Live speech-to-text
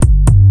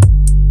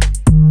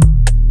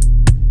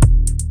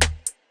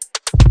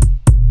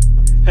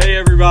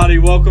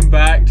welcome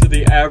back to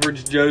the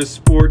Average Joe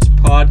Sports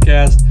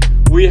Podcast.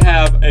 We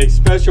have a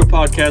special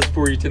podcast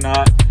for you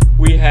tonight.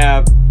 We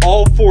have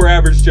all four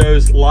Average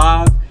Joes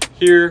live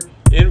here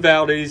in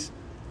Valdez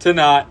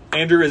tonight.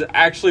 Andrew is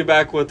actually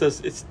back with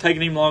us. It's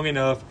taken him long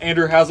enough.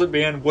 Andrew, how's it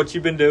been? What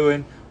you been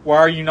doing? Why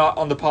are you not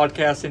on the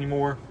podcast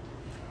anymore?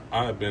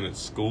 I have been at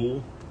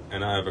school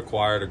and I have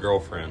acquired a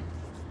girlfriend.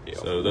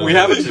 So we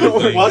haven't.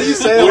 Why do you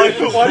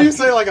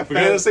say like a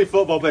fantasy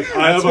football pick?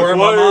 That's where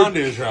my mind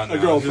is right now. A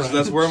girlfriend.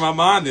 That's where my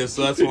mind is.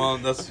 So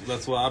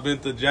that's why I've been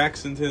to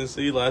Jackson,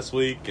 Tennessee last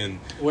week and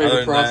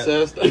waiver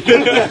processed.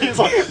 He's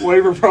like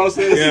waiver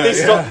process.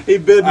 Yeah. He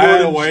bid more I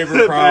had a than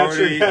waiver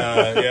priority.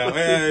 Patrick.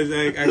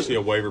 It's actually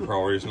a waiver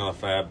priority. It's not a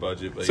fab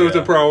budget, but so it's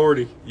a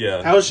priority.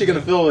 Yeah. How is she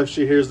gonna feel if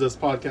she hears this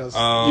podcast?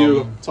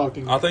 You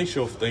talking? I think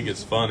she'll think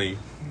it's funny.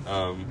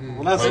 Well,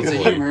 that's Sense of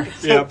good. humor.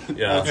 Yep.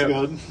 Yeah. That's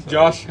good.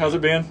 Josh, how's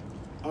it been?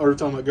 Oh, we're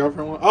talking about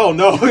girlfriend one? Oh,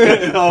 no.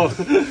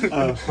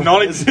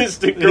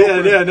 Non-existent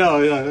girlfriend.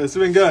 Yeah, it's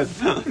been good.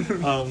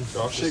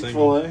 Josh is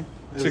Chick-fil-A.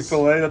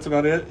 Chick-fil-A, that's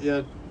about it?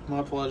 Yeah,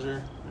 my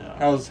pleasure. Yeah.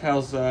 How's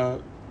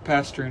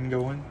pastoring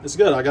going? It's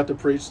good. I got to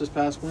preach this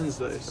past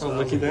Wednesday. So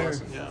looky that there.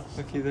 was a blessing, yeah.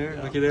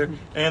 Looky there.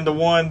 And the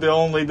one, the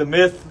only, the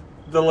myth,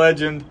 the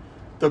legend,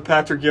 the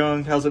Patrick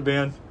Young. How's it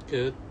been?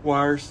 Good.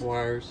 Wires?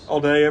 All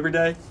day, every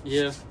day?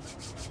 Yeah.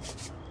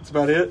 That's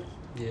about it?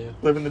 Yeah.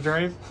 Living the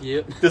dream?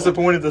 Yep.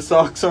 Disappointed the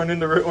Sox aren't in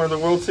the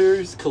World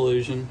Series?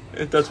 Collusion.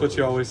 That's what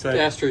you always say. The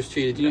Astros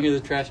cheated. Do you hear the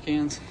trash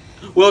cans?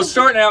 Well,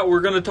 starting out, we're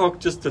going to talk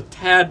just a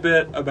tad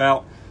bit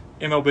about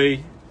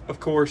MLB. Of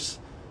course,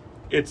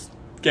 it's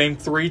Game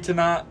 3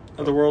 tonight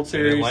of the World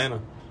Series.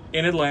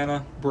 In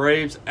Atlanta.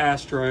 Braves,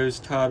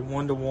 Astros tied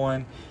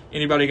 1-1.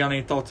 Anybody got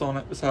any thoughts on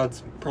it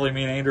besides probably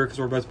me and Andrew because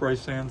we're both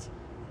Braves fans?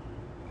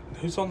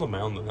 Who's on the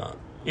mound tonight?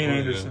 Ian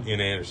Anderson. Ian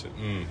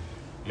Anderson.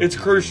 It's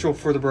crucial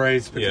for the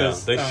Braves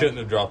because they shouldn't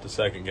have dropped the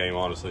second game,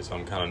 honestly. So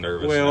I'm kind of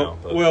nervous now.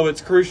 But. Well, it's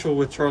crucial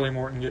with Charlie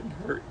Morton getting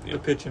hurt. Yeah. The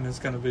pitching is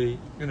going to be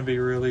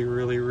really,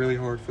 really, really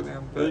hard for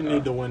them. But we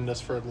need to win this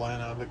for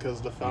Atlanta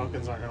because the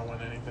Falcons aren't going to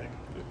win anything.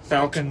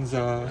 Falcons.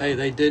 Hey,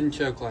 they didn't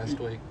choke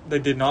last week. They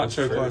did not That's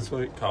choke true. last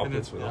week. Kyle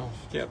Pitts went off.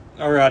 Yep.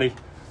 Alrighty.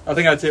 I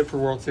think that's it for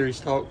World Series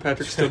talk.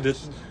 Patrick's still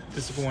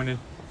disappointed.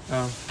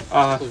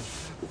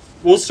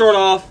 We'll start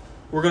off.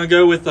 We're going to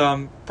go with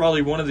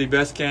probably one of the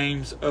best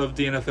games of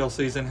the NFL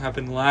season.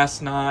 Happened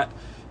last night.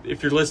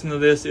 If you're listening to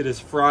this, it is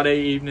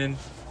Friday evening.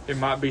 It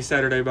might be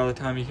Saturday by the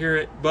time you hear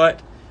it.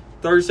 But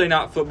Thursday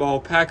night football,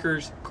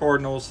 Packers,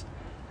 Cardinals.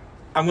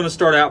 I'm going to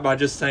start out by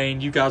just saying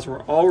you guys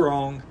were all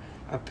wrong.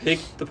 I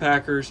picked the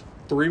Packers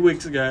 3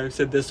 weeks ago,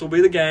 said this will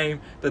be the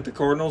game that the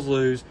Cardinals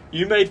lose.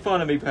 You made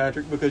fun of me,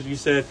 Patrick, because you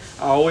said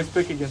I always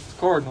pick against the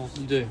Cardinals.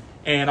 You do.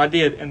 And I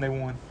did, and they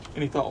won.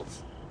 Any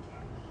thoughts?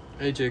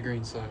 AJ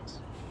Green sucks.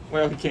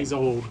 Well, he can't. He's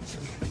old.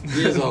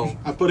 He is old.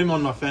 I put him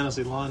on my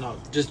fantasy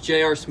lineup. Just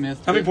J.R.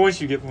 Smith. How many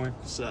points you get for him?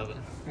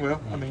 7. Well,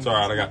 I mean, It's all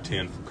right. I got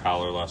 10 from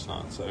Kyler last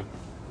night, so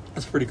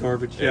that's pretty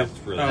garbage. yeah,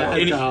 Yeah.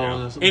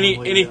 it's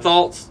really Any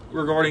thoughts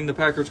regarding the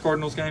Packers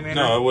Cardinals game, Andrew?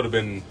 No, it would have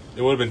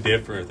been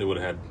different if they would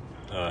have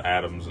had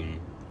Adams and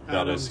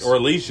Valdez, Adams. or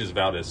at least just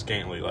Valdez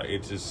Scantling. Like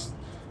it's just,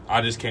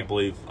 I just can't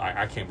believe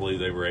I can't believe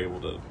they were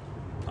able to.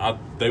 I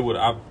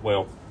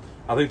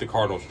think the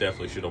Cardinals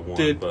definitely should have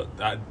won, but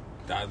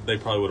they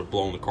probably would have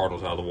blown the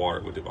Cardinals out of the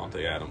water with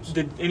Devontae Adams.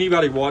 Did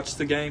anybody watch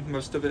the game?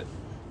 Most of it.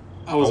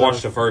 I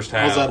watched the first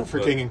half. I was at a For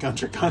King and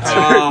Country concert.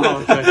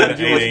 Oh, okay. At Did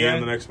you watch 8 the a.m.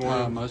 game? the next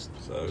morning.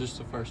 Just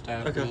the first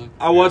half. Okay. Really.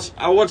 I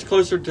watched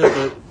closer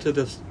to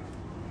the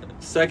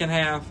second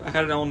half. I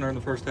had it on there in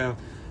the first half.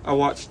 I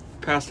watched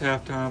past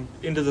halftime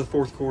into the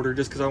fourth quarter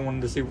just because I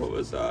wanted to see what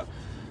was going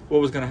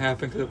to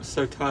happen because it was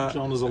so tight.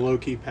 John is a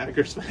low-key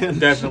Packers fan.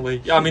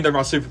 Definitely. I mean, they're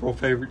my Super Bowl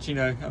favorites, you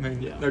know. I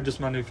mean, Yeah. they're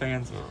just my new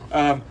fans.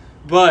 Oh.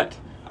 But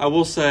I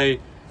will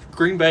say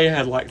Green Bay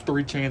had like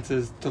 3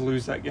 chances to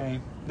lose that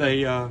game.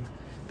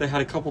 They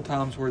had a couple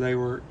times where they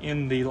were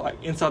in the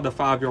inside the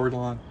 5-yard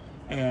line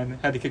and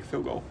had to kick a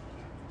field goal.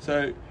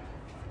 So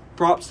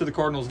props to the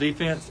Cardinals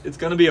defense. It's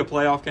going to be a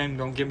playoff game,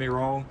 don't get me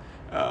wrong.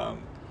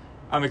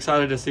 I'm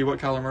excited to see what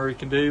Kyler Murray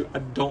can do. I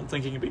don't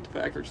think he can beat the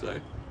Packers though.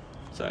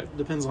 So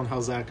Depends on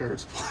how Zach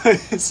Ertz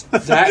plays.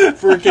 Zach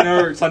freaking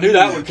Ertz. I knew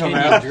that would come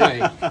out.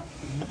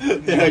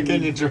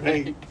 Can you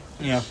drink?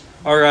 Yeah.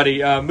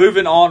 Alrighty.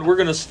 Moving on. We're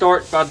going to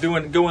start by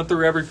going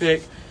through every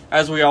pick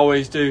as we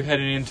always do,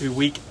 heading into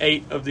Week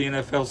 8 of the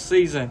NFL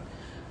season.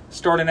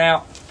 Starting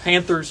out,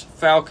 Panthers,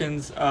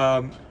 Falcons.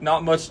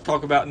 Not much to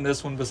talk about in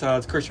this one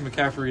besides Christian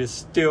McCaffrey is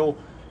still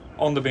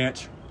on the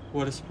bench.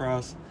 What a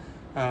surprise.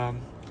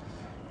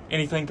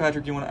 Anything,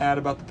 Patrick, you want to add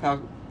about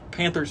the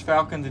Panthers,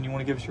 Falcons, and you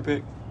want to give us your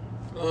pick?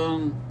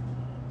 I'm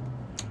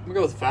gonna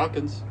go with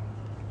Falcons.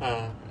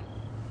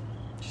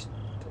 Just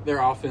their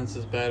offense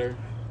is better,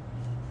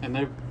 and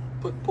they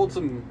pulled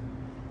some.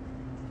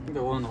 I think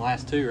they won the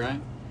last 2, right?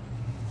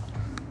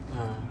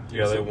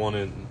 Yeah, they won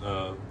in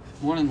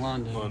one in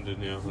London.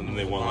 yeah, and then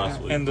they won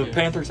last week. And the Yeah.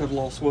 Panthers have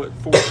lost, 4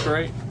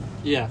 straight?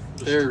 Yeah,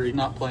 they're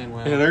not playing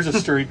well. Yeah, there's a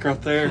streak right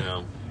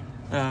there.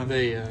 Yeah.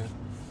 They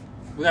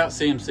without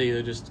CMC,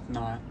 they're just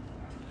not.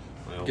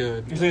 Well,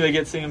 good. You think they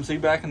get CMC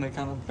back and they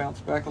kind of bounce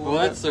back a little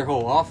Well, bit? that's their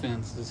whole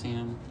offense is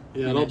him.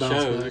 Yeah, And it'll it bounce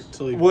shows. back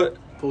until he What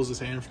pulls his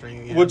hamstring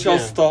again. What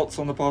y'all's Yeah. thoughts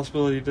on the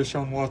possibility of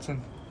Deshaun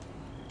Watson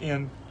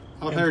in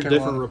I've in heard Carolina?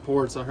 different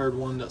reports. I heard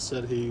one that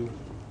said he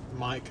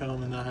might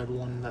come, and I heard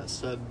one that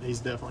said he's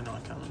definitely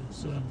not coming.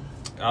 So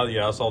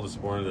Yeah, I saw this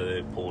morning that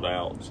they pulled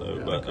out. So,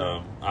 Yeah, but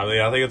okay.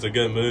 I think it's a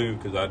good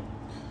move because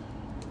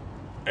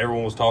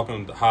everyone was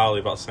talking highly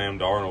about Sam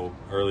Darnold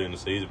early in the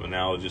season, but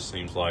now it just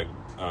seems like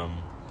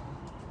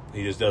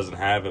he just doesn't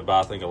have it. But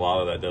I think a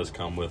lot of that does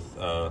come with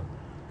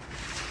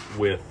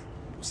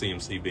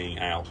CMC being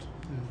out.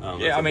 Yeah,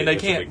 That's I a mean big- they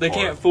that's a can't big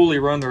part can't fully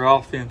run their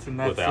offense, and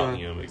that's without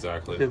him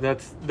exactly. yeah,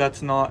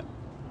 that's not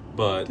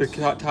But the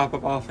type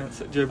of offense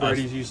that Joe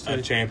Brady's used to.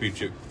 a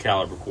championship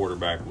caliber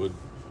quarterback would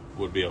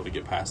be able to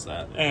get past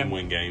that and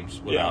win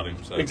games without him.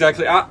 So.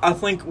 Exactly. I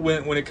think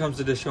when it comes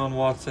to Deshaun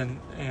Watson,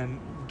 and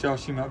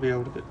Josh, you might be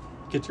able to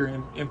get your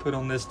input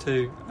on this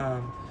too.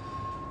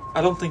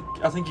 I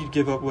think you'd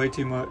give up way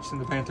too much, and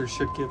the Panthers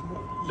should give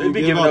up. you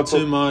give up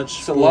too much.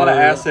 It's a lot of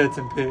for assets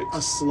and A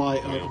picks.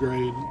 slight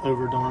upgrade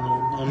over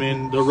Darnold. I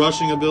mean, the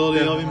rushing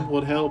ability of him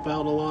would help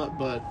out a lot,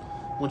 but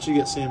once you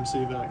get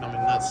CMC back,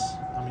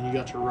 you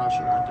got your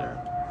rushing right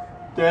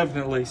there.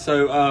 Definitely.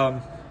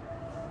 So,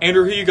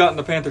 Andrew, who you got in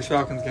the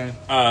Panthers-Falcons game?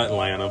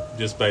 Atlanta,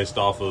 just based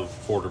off of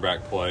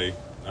quarterback play.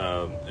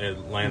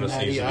 Atlanta seems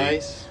Matty to be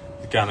Ice.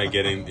 kind of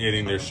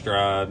hitting their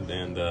stride,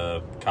 and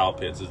Kyle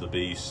Pitts is a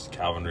beast.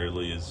 Calvin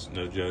Ridley is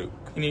no joke.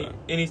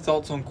 Any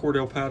thoughts on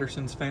Cordell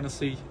Patterson's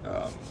fantasy He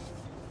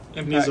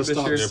impact needs to this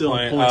stop year? stealing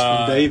playing, points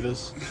from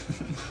Davis.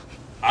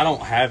 I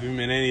don't have him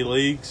in any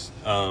leagues.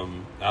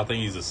 I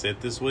think he's a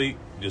sit this week,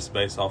 just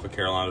based off of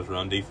Carolina's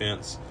run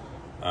defense,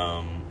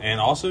 and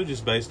also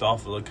just based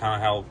off of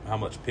kind of how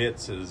much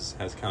Pitts has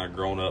kind of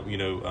grown up.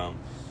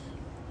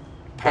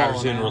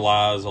 Patterson out.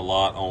 relies a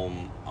lot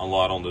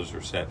on those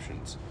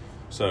receptions.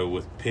 So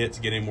with Pitts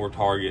getting more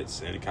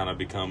targets and kind of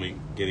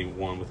getting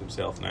one with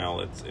himself now,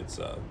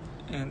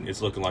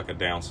 it's looking like a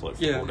downslope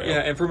for Cordell. Yeah,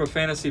 and from a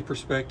fantasy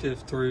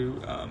perspective,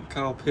 through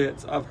Kyle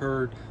Pitts, I've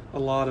heard a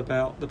lot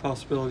about the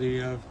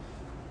possibility of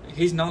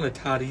he's not a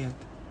tight end.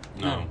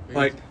 No.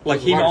 Like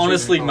He's he a wide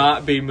honestly receiver.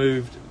 might be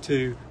moved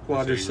to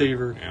wide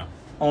receiver Yeah.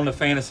 on a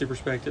fantasy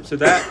perspective. So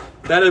that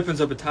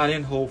opens up a tight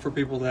end hole for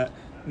people that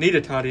need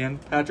a tight end.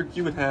 Patrick,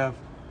 you would have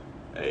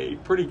a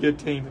pretty good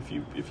team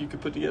if you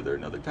could put together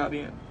another tight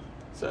end.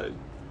 So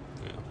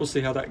we'll see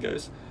how that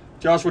goes.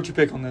 Josh, what'd you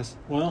pick on this?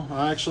 Well,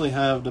 I actually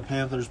have the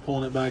Panthers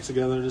pulling it back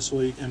together this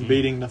week and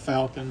beating the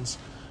Falcons.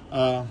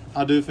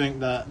 I do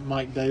think that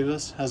Mike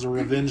Davis has a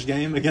revenge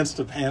game against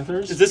the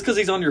Panthers. Is this because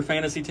he's on your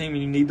fantasy team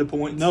and you need the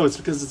points? No, it's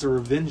because it's a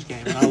revenge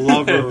game, and I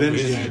love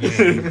revenge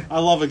games. I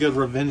love a good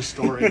revenge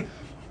story.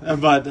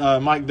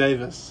 But Mike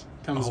Davis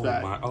comes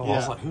back. I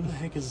was like, who the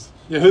heck is?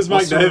 Yeah, who's Mike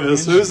what's the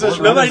Davis? revenge Who's this?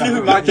 story? Nobody knew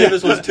who Mike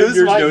Davis was 2 Who's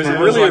years Mike ago. Is it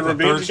Davis? really a Like the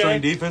revenge third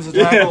string game? defensive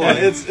Yeah, tackle? Like,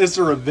 it's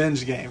a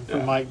revenge game for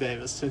Yeah. Mike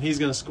Davis, and he's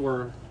going to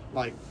score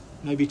like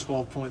maybe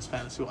 12 points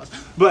fantasy wise.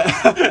 But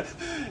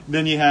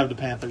then you have the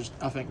Panthers.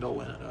 I think they'll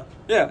win it up.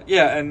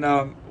 Yeah, and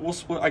we'll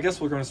split. I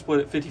guess we're going to split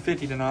it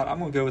 50-50 tonight. I'm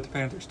going to go with the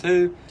Panthers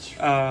too.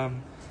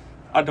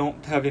 I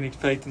don't have any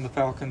faith in the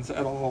Falcons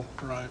at all.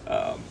 Right.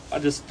 I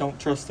just don't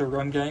trust their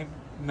run game,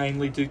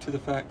 mainly due to the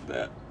fact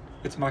that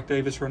it's Mike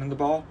Davis running the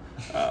ball.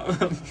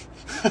 And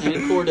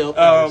Cordell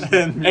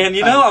Patterson. And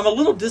I'm a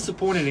little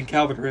disappointed in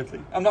Calvin Ridley.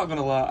 I'm not going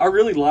to lie. I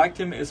really liked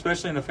him,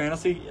 especially in the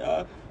fantasy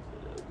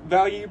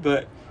value,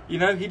 but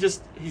he's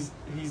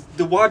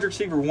the wide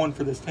receiver one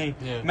for this team.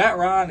 Yeah. Matt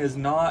Ryan is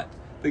not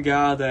the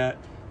guy that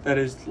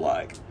is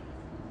like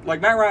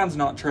Matt Ryan's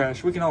not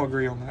trash. We can all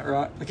agree on that,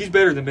 right? Like he's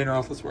better than Ben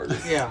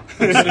Roethlisberger. Yeah.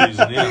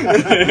 season,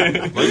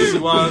 yeah.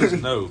 Legacy-wise,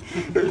 no.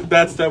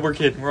 We're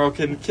kidding. We're all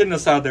kidding. Kidding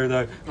aside there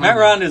though. Matt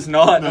Ryan is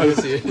not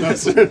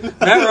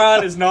Matt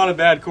Ryan is not a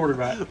bad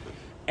quarterback.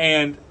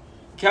 And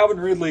Calvin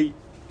Ridley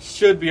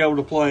should be able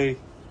to play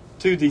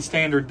to the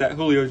standard that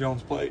Julio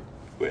Jones played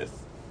with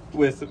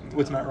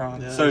Matt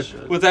Ryan. Yeah, So he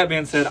should. with that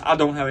being said, I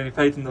don't have any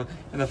faith in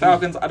the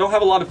Falcons. I don't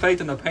have a lot of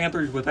faith in the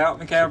Panthers without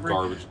McCaffrey,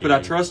 garbage but I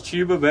game. trust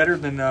Chuba better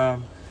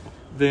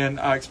than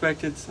I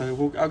expected.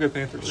 So I'll go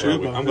Panthers.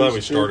 Chuba. I'm glad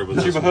we started with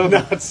this. Chuba one.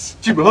 Hubbard.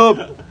 Chuba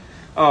Hubbard.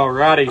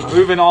 Alrighty,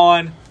 moving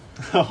on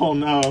Oh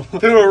no.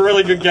 to a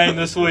really good game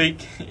this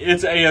week.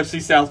 It's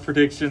AFC South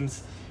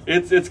predictions.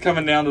 It's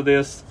coming down to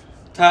this.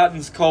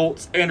 Titans,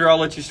 Colts. Andrew, I'll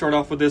let you start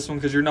off with this one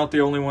because you're not the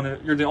only one.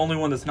 You're the only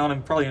one that's not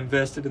probably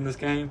invested in this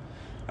game.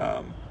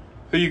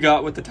 Who you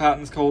got with the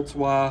Titans, Colts?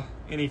 Why?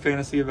 Any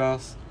fantasy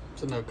advice?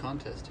 It's a no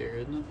contest here,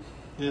 isn't it?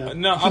 Yeah.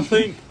 No, I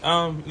think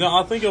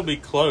it'll be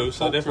close.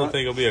 I Colts, definitely right?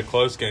 think it'll be a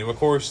close game. Of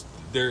course,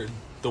 the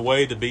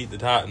way to beat the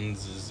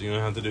Titans is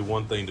have to do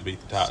one thing to beat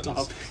the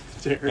Titans, Stop.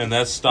 Jared. and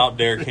that's stop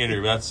Derrick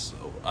Henry. That's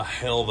a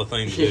hell of a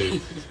thing to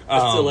do.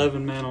 That's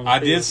 11 men on the I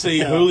field. did see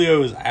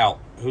Julio is out.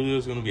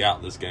 Julio's going to be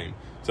out this game,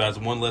 so that's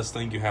one less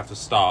thing you have to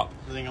stop.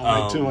 I think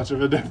it'll make too much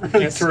of a difference.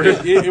 Yes,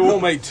 It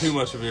won't make too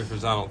much of a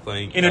difference, I don't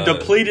think. In a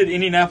depleted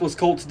Indianapolis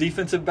Colts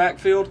defensive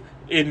backfield,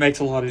 it makes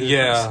a lot of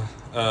difference.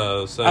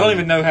 Yeah. So I don't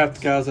even know half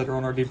the guys that are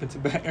on our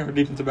defensive back.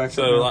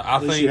 So like, I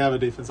At least think you have a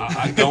defensive.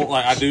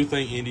 I do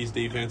think Indy's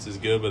defense is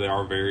good, but they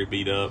are very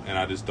beat up, and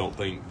I just don't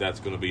think that's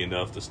going to be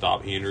enough to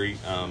stop Henry.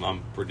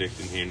 I'm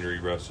predicting Henry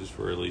rushes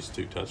for at least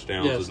 2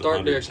 touchdowns Yeah, and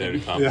start Derrick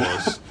 175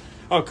 Henry. plus.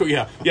 Oh, cool.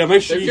 Yeah.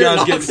 Make sure If you you're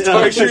guys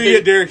not make sure you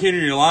get Derrick Henry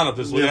in your lineup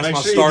this week. Yeah, That's make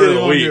my sure you starter get of him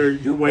the on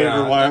week. your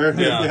waiver wire.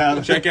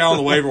 Yeah. Check out on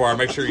the waiver wire.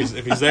 Make sure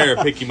if he's there,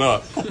 pick him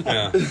up.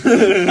 Yeah.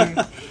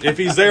 If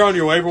he's there on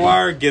your waiver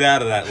wire, get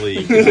out of that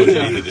league. Is what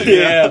you need to do.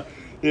 Yeah.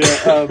 Yeah. You're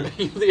the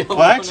only Well,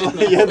 one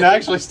actually, in there.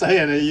 actually stay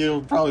in it.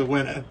 You'll probably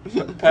win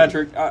it.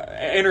 Patrick,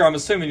 Andrew, I'm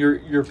assuming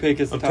your pick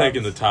is the I'm Titans.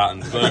 taking the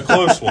Titans, but a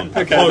close one.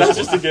 Okay, Close that's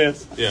one. just a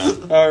guess. Yeah.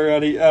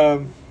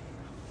 Alrighty.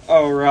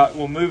 All right.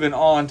 Well, moving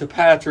on to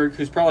Patrick,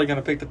 who's probably going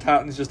to pick the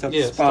Titans just out of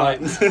Yes, spite.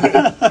 No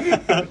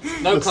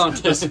The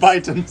contest.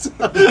 Spitans.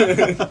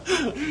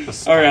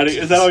 Alrighty.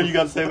 Is that all you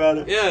got to say about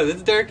it? Yeah,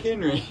 that's Derrick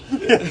Henry.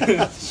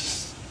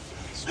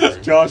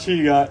 Josh, who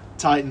you got?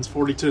 Titans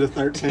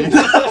 42-13.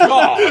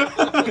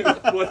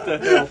 What the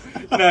hell?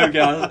 No,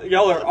 guys,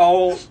 y'all are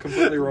all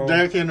completely wrong.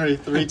 Derrick Henry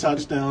 3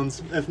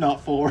 touchdowns, if not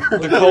 4.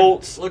 The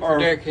Colts Look are for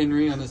Derrick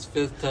Henry on his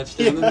 5th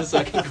touchdown in the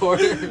second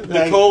quarter.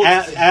 the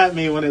Colts. at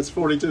me when it's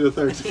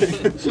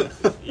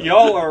 42-13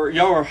 Y'all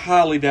are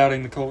highly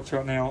doubting the Colts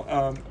right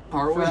now.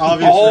 Are we? for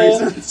obvious All-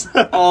 reasons.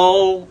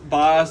 All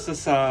bias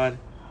aside,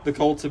 the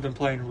Colts have been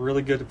playing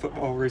really good at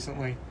football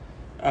recently.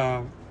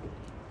 I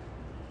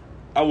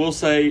will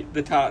say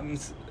the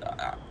Titans.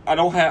 I'm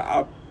a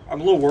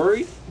little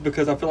worried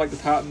because I feel like the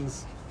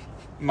Titans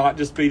might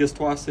just beat us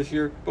twice this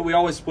year, but we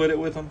always split it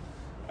with them.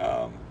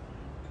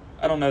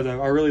 I don't know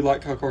though. I really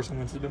like how Carson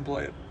Wentz has been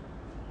playing.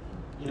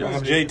 Yeah,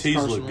 JT's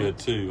Carson look good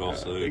Wentz. too.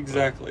 Also,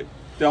 Exactly.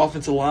 The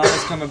offensive line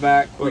is coming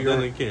back. But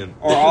then again,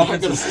 Our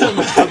offensive.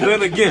 but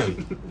then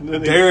again,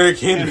 Derrick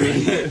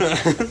Henry.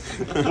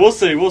 We'll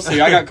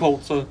see. I got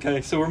Colts.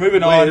 Okay, so we're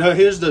moving Wait, on.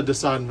 here's the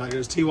deciding factor.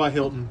 Is T.Y.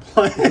 Hilton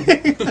playing?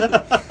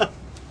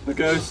 The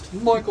Ghost.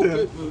 Michael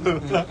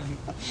Pittman.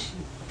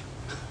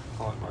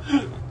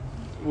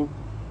 We'll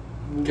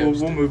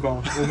Ghosted. move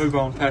on. We'll move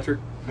on, Patrick.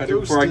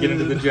 Before I get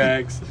into the Ghosted.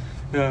 Jags.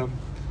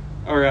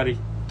 Alrighty.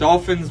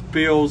 Dolphins,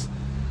 Bills.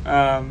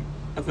 I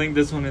think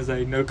this one is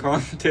a no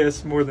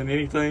contest more than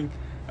anything.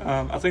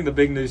 I think the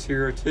big news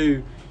here,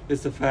 too,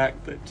 is the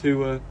fact that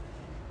Tua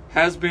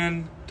has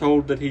been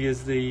told that he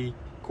is the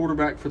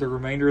quarterback for the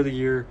remainder of the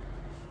year.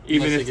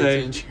 Even Unless if he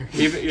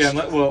gets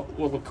injured. well,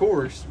 of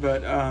course.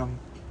 But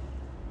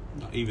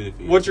Even if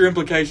he, what's your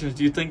implications?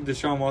 Do you think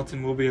Deshaun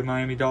Watson will be a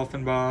Miami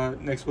Dolphin by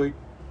next week?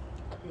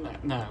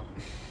 No.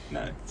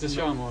 No. It's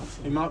Deshaun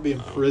Watson. He might be in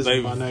prison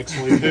They've- by next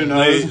week. Who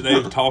knows?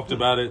 they've talked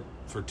about it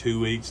for 2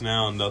 weeks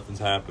now, and nothing's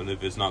happened.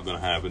 If it's not going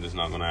to happen, it's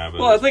not going to happen.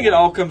 Well, I think it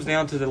all comes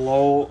down to the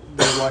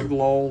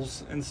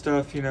lulls and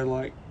stuff. You know,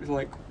 like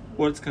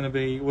what's going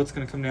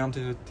to come down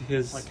to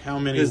his Like how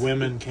many his-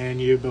 women can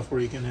you before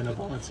you can end up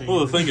on a team?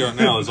 Well, the thing right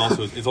now is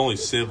also it's only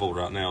civil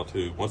right now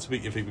too.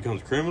 If he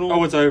becomes criminal,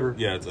 Oh, it's over.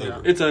 yeah, it's Yeah.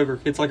 over. It's over.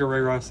 It's like a Ray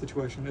Rice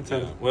situation. It's Yeah.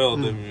 over. Well,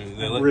 they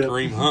let Rip.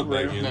 Kareem Hunt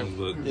back Rip. in,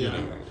 but you Yeah.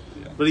 know,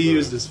 but he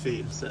used his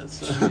feet instead.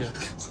 So. Yeah.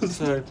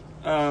 So,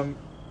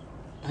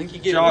 I think you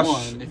get Josh-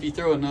 one. If you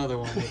throw another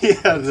one, Yeah,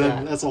 it's then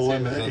out. that's a It's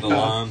limit. is that the Yeah.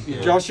 line?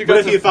 Yeah. Josh, you But got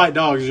if you fight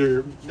dogs,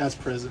 that's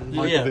prison.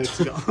 Michael Yeah. Vick's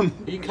gone.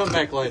 You can come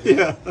back later.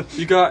 Yeah.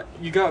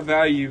 you got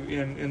value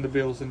in the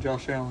Bills and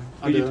Josh Allen.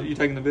 I you do. you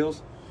taking the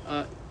Bills?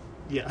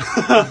 Yeah.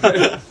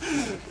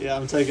 Yeah,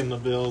 I'm taking the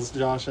Bills,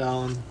 Josh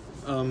Allen.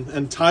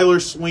 And Tyler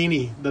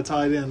Sweeney, the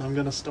tight end, I'm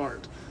going to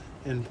start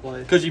in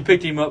play. Because you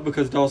picked him up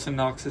because Dawson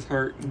Knox is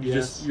hurt. And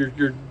Yes.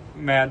 you're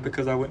mad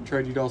because I wouldn't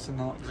trade you Dawson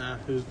Knox.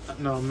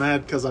 No, I'm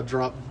mad because I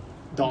dropped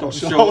Dalton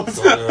Dalton Schultz.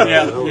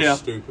 Yeah, that was yeah.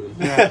 stupid.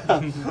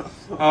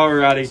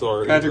 Alrighty.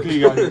 Sorry. Patrick, who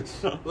you got here?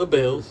 The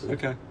Bills.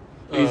 Okay.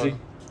 Uh, Easy.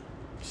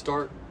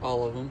 Start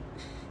all of them.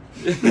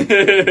 Except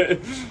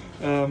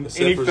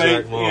Any for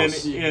faith Zach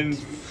Moss. in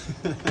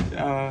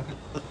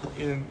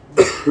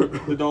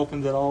the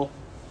Dolphins at all?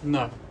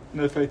 No.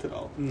 No faith at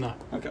all. No.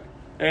 Okay.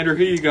 Andrew,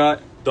 who you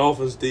got?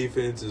 Dolphins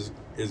defense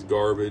is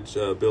garbage.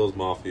 Bills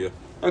Mafia.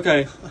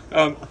 Okay.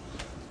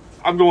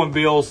 I'm going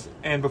Bills,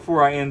 and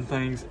before I end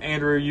things,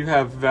 Andrew, you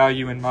have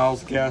value in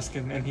Myles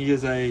Gaskin, and he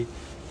is a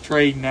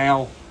trade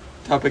now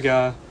type of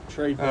guy.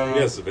 Trade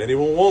Yes, if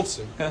anyone wants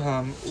him.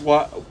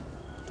 What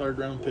 3rd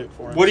round pick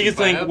for him. do you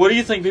think? Bad. What do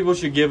you think people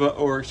should give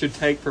or should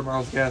take for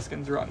Myles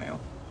Gaskins right now?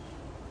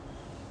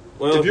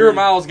 Well, If you're a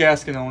Myles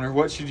Gaskin owner,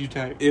 what should you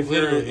take? If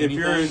you're Literally in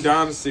anything.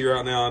 Dynasty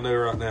right now, I know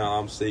right now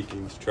I'm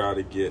seeking to try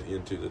to get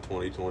into the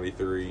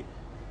 2023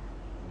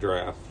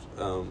 draft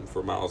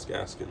for Myles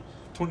Gaskin.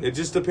 It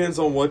just depends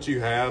on what you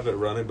have at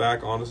running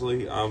back.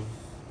 Honestly, I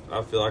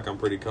feel like I'm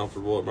pretty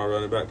comfortable at my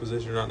running back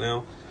position right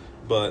now.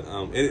 But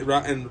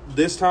and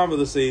this time of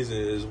the season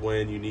is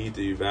when you need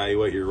to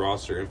evaluate your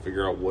roster and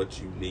figure out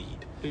what you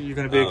need. You're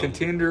going to be a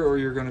contender, or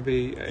you're going to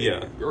be, or you're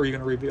going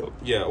to rebuild.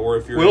 Yeah, or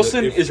if you're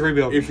Wilson is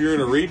rebuilding. If you're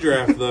in a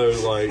redraft though,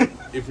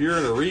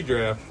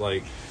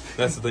 like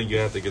that's the thing you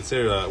have to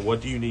consider. What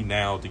do you need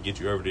now to get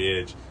you over the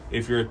edge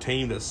if you're a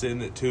team that's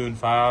sitting at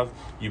 2-5,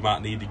 you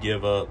might need to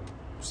give up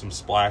some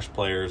splash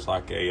players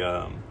like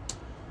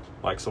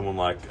someone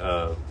like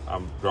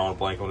I'm drawing a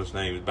blank on his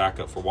name. He's back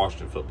up for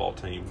Washington football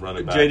team,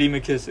 running back. J.D.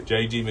 McKissick.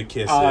 J.D.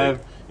 McKissick.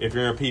 If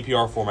you're in a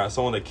PPR format,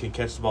 someone that can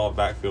catch the ball at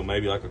backfield,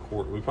 maybe like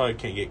we probably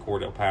can't get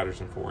Cordell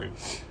Patterson for him,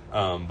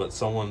 but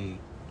someone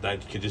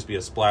that could just be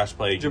a splash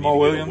play. Jamal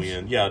Williams.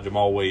 Win. Yeah,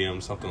 Jamal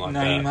Williams, something like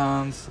Naeem that.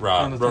 Hines. Right,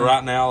 kind of but thing.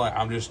 right now, like,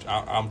 I'm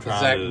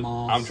trying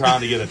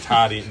Moss. to get a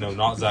tight end. No,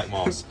 not Zach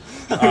Moss.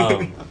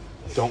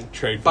 Don't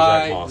trade for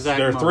Buy Zach Moss. Zach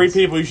There are Moss. 3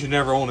 people you should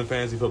never own in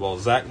fantasy football: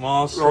 Zach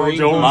Moss, Earl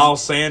Jones.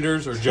 Miles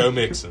Sanders, or Joe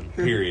Mixon.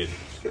 Period.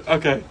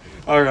 Okay,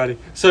 alrighty.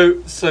 So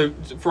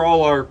for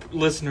all our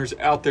listeners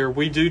out there,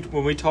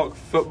 when we talk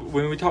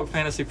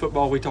fantasy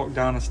football, we talk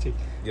dynasty.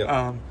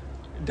 Yep.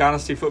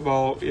 Dynasty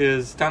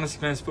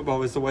fantasy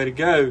football is the way to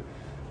go.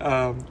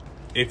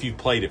 If you've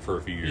played it for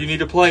a few years, You need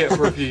to play it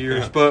for a few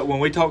years, but when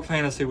we talk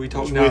fantasy, we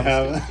talk We dynasty.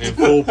 have in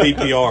full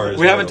PPR.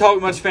 We haven't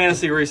talked much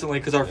fantasy recently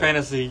because our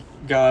fantasy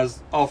guy's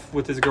off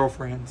with his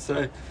girlfriend.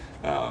 So,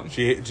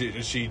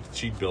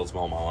 She builds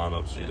all my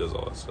lineups. She does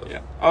all that stuff.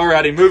 yeah.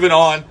 Alrighty, moving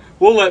on.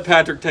 We'll let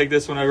Patrick take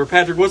this one over.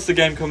 Patrick, what's the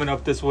game coming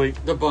up this week?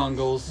 The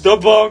Bungles. The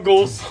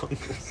Bungles.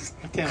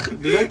 I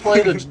can't. Do they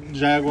play the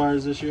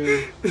Jaguars this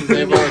year?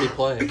 They've already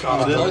played.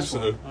 God, I Oh, hope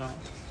so.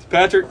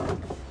 Patrick,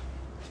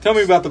 tell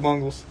me about the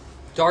Bungles.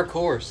 Dark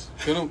horse.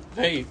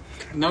 Hey,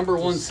 number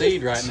 1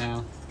 seed right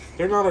now.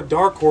 They're not a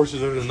dark horse.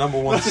 They're the number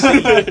 1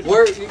 seed.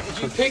 Where you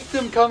picked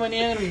them coming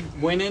in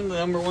and winning the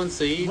number 1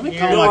 seed? Let me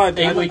You're call like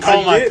my- 8 I weeks call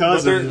in. my But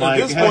cousin, at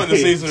this point in the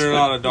hey. season, they're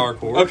not a dark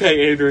horse.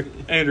 Okay,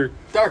 Andrew.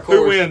 Dark horse.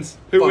 Who wins?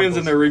 Who wins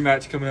in Bungles. their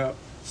rematch coming up?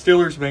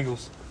 Steelers,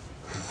 Bengals.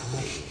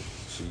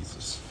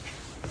 Jesus.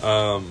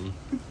 I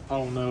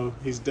don't know.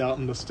 He's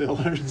doubting the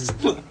Steelers.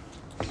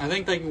 I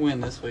think they can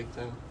win this week,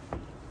 though.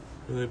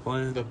 Who are they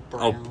playing? The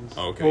Browns.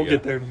 Oh, okay. We'll yeah.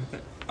 get there in a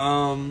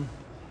minute.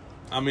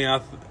 I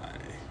mean,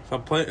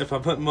 if I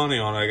put money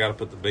on it, I got to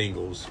put the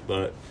Bengals.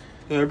 But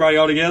So everybody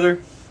all together?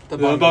 The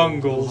The Bungles.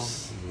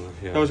 Bungles.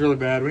 yeah. That was really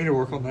bad. We need to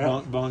work on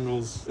that.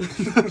 Bungles.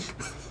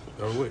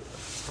 Are we?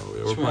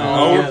 We're playing.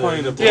 Oh, We're yeah.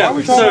 playing the. Yeah. Why are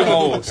we talking-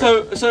 oh,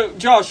 okay. So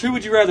Josh, who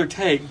would you rather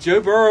take,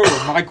 Joe Burrow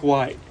or Mike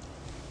White?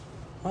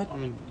 Mike White.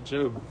 No,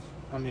 Joe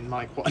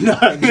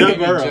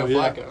Burrow. Joe yeah.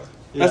 Flacco.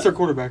 Yeah. That's their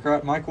quarterback,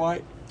 right? Mike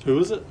White. Who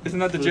is it? Isn't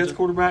that the Who is Jets it?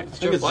 quarterback? I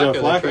think it's Joe Flacco, they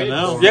Flacco traded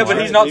now. for him. Yeah,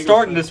 but he's not Eagles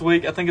starting fan. this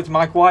week. I think it's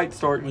Mike White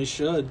starting. We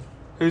should.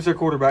 Who's their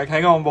quarterback?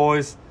 Hang on,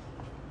 boys.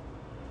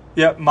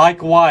 Yep,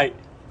 Mike White.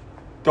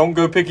 Don't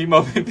go pick him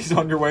up if he's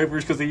on your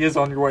waivers because he is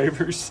on your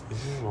waivers.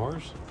 Is he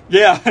ours?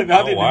 Yeah, I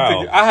didn't wow.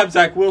 pick him. I have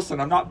Zach Wilson.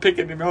 I'm not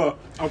picking him up.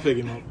 I'll pick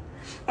him up.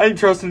 I ain't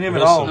trusting him at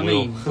Wilson all. I will.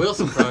 mean,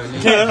 Wilson probably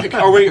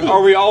needs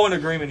Are we all in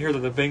agreement here that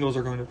the Bengals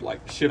are going to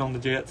like shit on the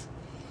Jets?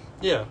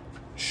 Yeah.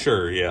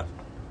 Sure. Yeah.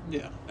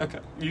 Yeah. Okay,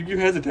 you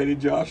hesitated,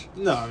 Josh.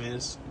 No, I mean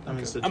it's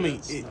the I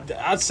mean, Jets.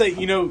 I'd say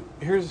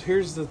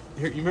here's the.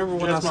 You remember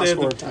when Jets I might said?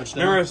 score a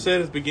touchdown. Remember I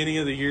said at the beginning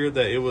of the year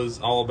that it was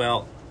all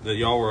about that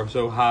y'all were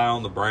so high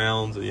on the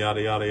Browns and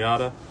yada yada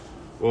yada.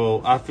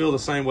 Well, I feel the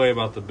same way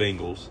about the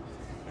Bengals.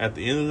 At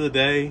the end of the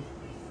day,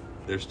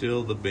 they're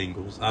still the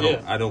Bengals.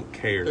 I don't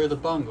care. They're the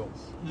Bungles.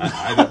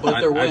 But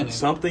they're winning.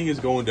 Something is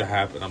going to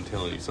happen. I'm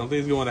telling you, something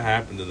is going to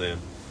happen to them,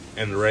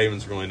 and the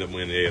Ravens are going to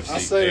win the AFC. I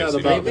say that AFC.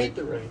 about They beat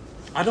the Ravens.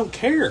 I don't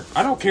care.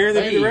 I don't care if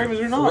they beat the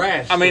Ravens or not.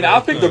 thrashed I mean, the I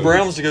picked the No.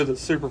 Browns to go to the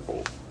Super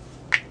Bowl.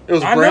 It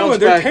was I Browns. know,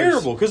 and they're Packers.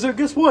 terrible because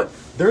guess what?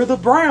 They're the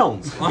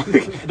Browns.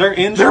 They're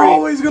injury. They're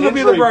always going to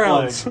be the injury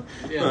Browns.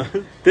 plague. Yeah.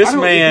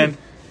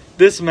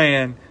 This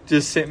man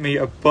just sent me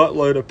a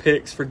buttload of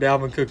picks for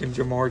Dalvin Cook and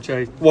Jamar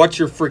Chase. Watch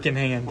your freaking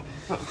hand.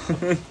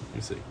 Let me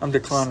see. I'm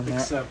declining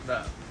that. Except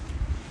that.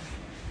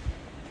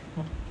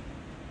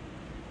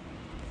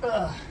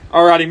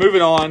 Alrighty,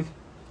 moving on.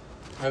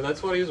 Oh,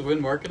 that's what he's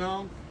been working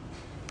on?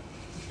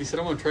 He said,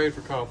 I'm going to trade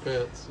for Kyle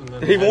Pitts. And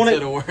then He hadn't wanted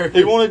said a word.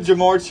 he wanted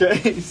Jamar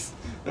Chase.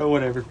 Oh,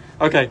 whatever.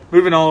 Okay,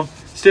 moving on.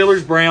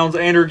 Steelers, Browns.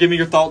 Andrew, give me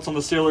your thoughts on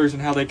the Steelers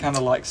and how they kind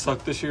of like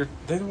suck this year.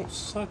 They don't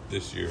suck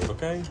this year,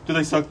 okay? Do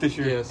they suck this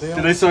year? Yes.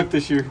 Do they suck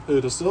this year? Who,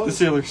 the Steelers?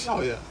 The Steelers.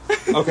 Oh, yeah.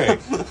 Okay.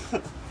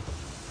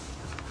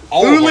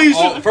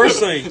 First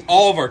thing,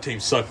 all of our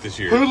teams suck this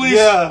year. Who leaves?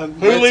 Yeah,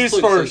 Who let's leaves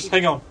put- first?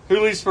 Hang on. Who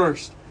leaves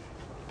first?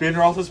 Ben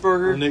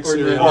Roethlisberger Or Nick or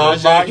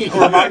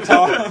Sirianni. Mike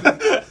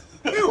Tomlin?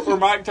 Or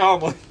Mike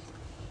Tomlin?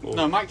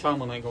 No, Mike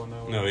Tomlin ain't going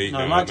nowhere.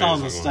 No, Mike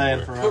Tomlin's staying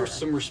for. forever. Put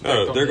some respect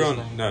No, on they're his going.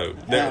 name. No,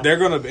 Yeah. they're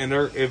going to. And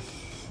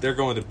they're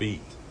going to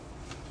beat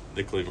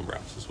the Cleveland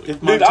Browns this week. If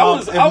Dude, Mike, I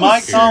was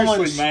Mike Tomlin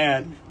seriously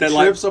mad that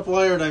like trips a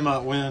player, they might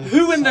win.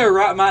 who in their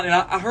right mind, and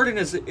I heard in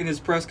his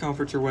press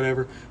conference or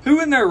whatever, who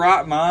in their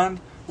right mind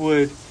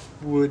would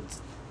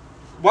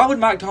why would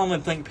Mike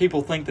Tomlin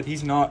people think that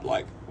he's not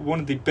like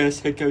one of the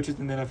best head coaches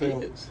in the He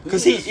NFL? is.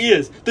 Because he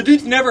is. The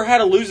dude's never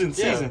had a losing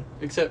Yeah, season.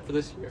 except for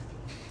this year.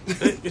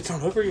 It's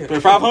not over yet.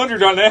 They're 500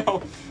 right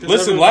now.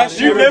 Listen, last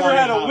You've year, never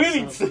had a Everybody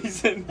winning hypes up.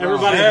 season.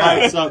 Everybody Yeah.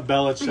 hypes up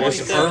Belichick.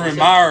 Listen, Urban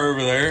Meyer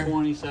over there.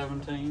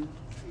 2017.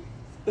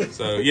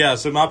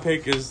 So my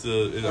pick is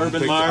the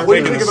Urban Meyer. What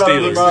do you think about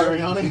Steelers.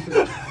 Urban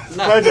Meyer?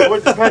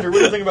 No, Patrick, what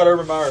do you think about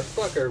Urban Meyer?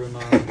 fuck Urban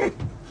Meyer.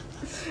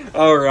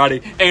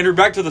 Alrighty, Andrew.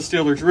 Back to the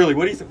Steelers. Really,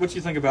 what do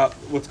you think about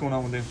what's going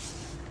on with them?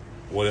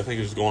 What I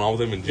think is going on with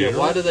them in Yeah, general.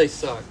 why do they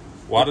suck?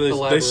 Why do they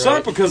Elaborate.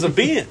 suck? Because of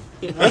Ben.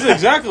 That's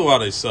exactly why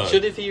they suck.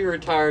 Should if he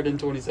retired in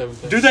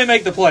 2017? Do they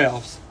make the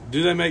playoffs?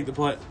 Do they make the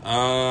play?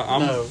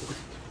 No.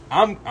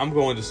 I'm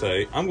going to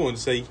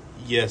say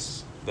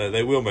yes, that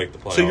they will make the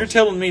playoffs. So you're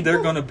telling me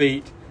they're going to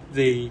beat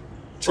the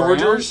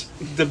Chargers,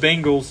 the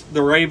Bengals,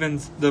 the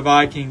Ravens, the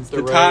Vikings, the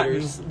Raiders.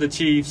 Titans, the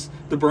Chiefs,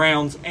 the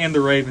Browns, and the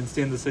Ravens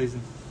to end the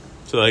season?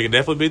 So they can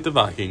definitely beat the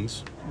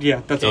Vikings.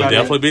 Yeah, that's They'll about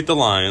definitely it. beat the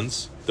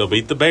Lions. They'll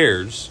beat the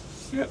Bears.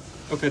 Yep.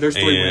 Okay, there's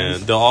 3 And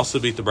wins. they'll also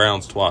beat the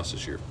Browns twice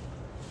this year.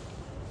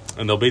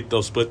 And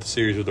they'll split the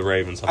series with the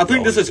Ravens. I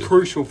think this is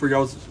crucial.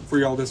 crucial for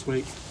y'all this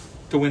week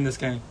to win this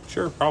game.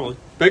 Sure, probably.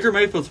 Baker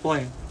Mayfield's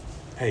playing.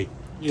 Hey,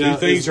 Yeah, two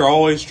things it's- are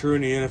always true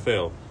in the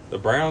NFL. The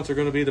Browns are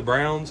going to be the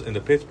Browns, and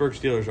the Pittsburgh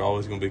Steelers are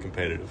always going to be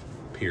competitive.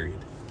 Period.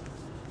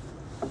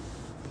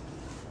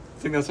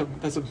 I think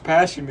that's a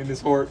passion in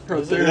his heart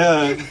right there.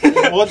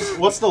 Yeah.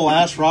 What's the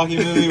last Rocky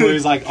movie where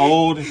he's like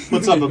old,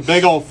 puts up a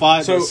big old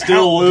fight, but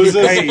still loses?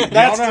 Hey,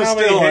 That's y'all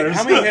the know Steelers.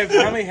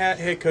 how many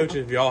head coaches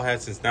have y'all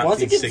had since Why is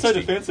he getting so 1960?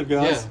 defensive,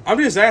 guys? Yeah. I'm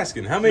just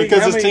asking. How many? because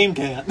how his many, team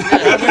can't.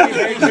 How many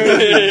head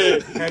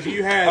coaches have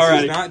you had All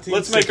since right, 1960?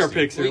 let's make our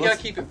picks here. We Let's,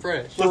 gotta keep it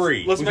fresh.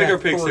 Three. let's We've make had our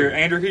picks 3. here.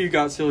 Andrew, who you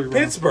got? Steelers.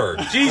 Browns? Pittsburgh.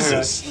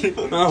 Jesus. Now,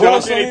 what Josh,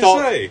 else do any you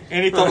thoughts? say?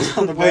 Any thoughts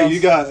on the Wait, Browns? you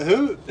got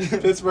who?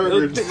 Pittsburgh.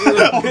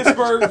 Or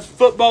Pittsburgh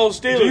football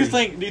Steelers.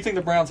 Do you think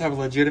the Browns have a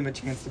legitimate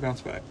chance to bounce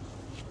back?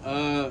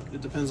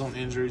 It depends on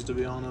injuries, to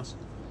be honest.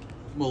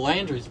 Well,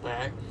 Landry's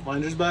back.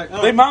 Landry's back.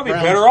 Oh, They might be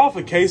Browns. better off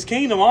with Case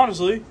Keenum,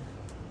 honestly.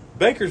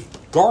 Baker's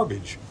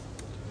garbage.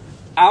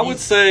 I would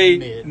say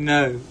mid.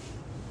 no.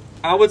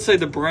 I would say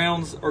the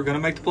Browns are going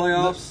to make the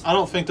playoffs, I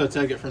don't think they'll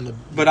take it from the.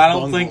 but I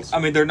don't Bungles. think. I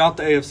mean, they're not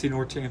the AFC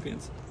North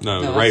champions. No, No,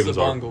 the that's Ravens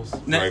the are. Bungles.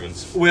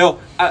 Ravens. Well,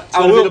 I It's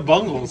gonna be will. the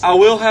Bungles. I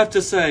will have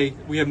to say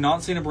we have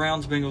not seen a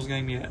Browns Bengals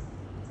game yet,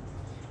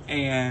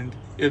 and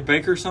if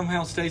Baker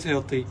somehow stays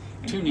healthy,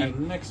 Tune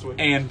in next week.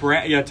 and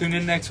tune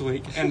in next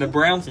week, and the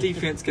Browns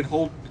defense can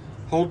hold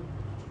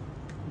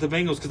the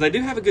Bengals because they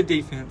do have a good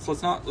defense.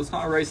 Let's not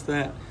erase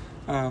that.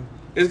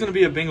 It's going to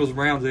be a Bengals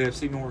Browns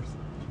AFC North.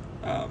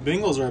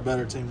 Bengals are a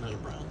better team than the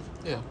Browns.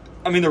 Yeah.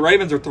 I mean, the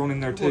Ravens are thrown in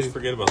there Let's too.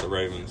 forget about the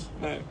Ravens.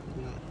 No.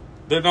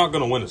 They're not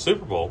going to win the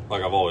Super Bowl,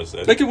 like I've always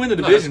said. They can win the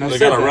No, division. I've They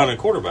said got a that. running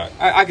quarterback.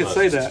 I could But-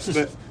 say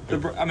that,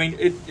 but I mean,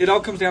 it all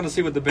comes down to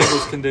see what the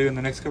Bengals can do in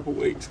the next couple of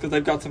weeks because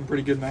they've got some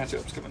pretty good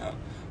matchups coming up.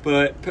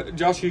 But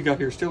Josh, who you got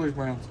here? Steelers,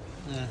 Browns.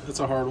 Yeah,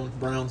 it's a hard one.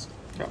 Browns.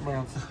 Got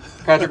Browns.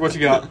 Patrick, what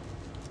you got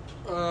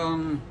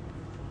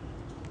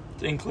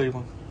in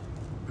Cleveland?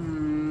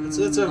 It's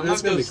I'm gonna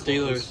gonna go be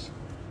Steelers. close.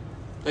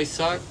 They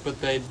suck,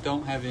 but they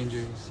don't have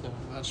injuries. So.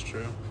 That's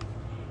true.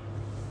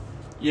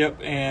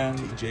 Yep,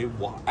 and J.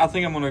 Watt. I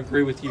think I'm going to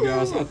agree with you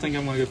guys. I think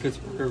I'm going to go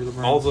Pittsburgh over the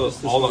Browns. All the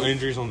this all the week.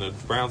 injuries on the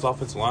Browns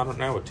offensive line right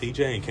now with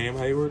TJ and Cam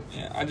Hayward.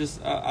 Yeah,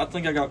 I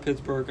think I got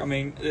Pittsburgh. I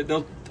mean,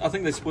 I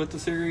think they split the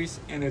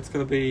series, and it's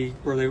going to be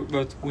where they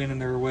both win in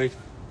their away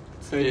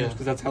stadiums Yeah.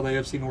 because that's how the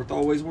AFC North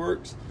always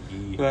works.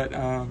 Yeah. But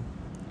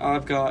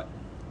I've got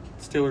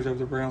Steelers over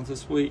the Browns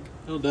this week.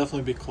 It'll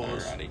definitely be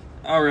close.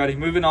 Alrighty,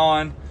 moving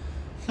on.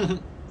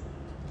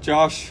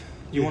 Josh,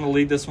 you want to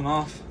lead this one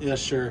off? Yeah,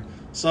 sure.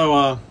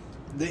 So,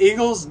 the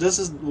Eagles, this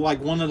is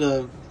like one of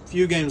the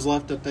few games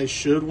left that they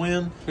should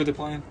win. Who are they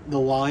playing? The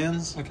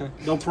Lions. Okay.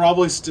 They'll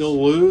probably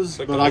still lose, It's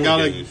like but the I only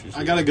gotta game you should I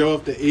see. gotta go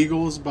with the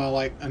Eagles by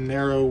like a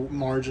narrow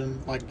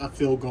margin, like a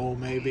field goal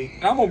maybe.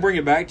 I'm going to bring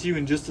it back to you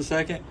in just a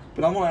second,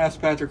 but I'm going to ask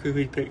Patrick who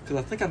he picked because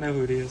I think I know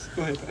who it is.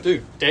 Go ahead, Patrick.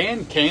 Dude,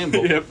 Dan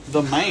Campbell, Yep.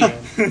 the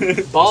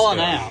man, balling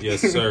out.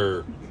 Yes,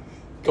 sir.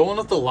 Going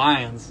with the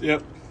Lions.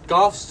 Yep.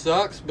 Golf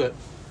sucks, but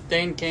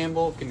Dan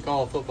Campbell can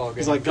call a football game.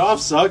 He's like, golf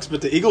sucks, but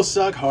the Eagles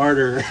suck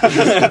harder.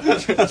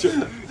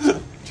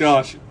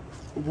 Josh,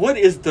 what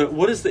is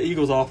the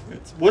Eagles'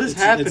 offense? What is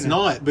happening? It's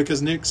not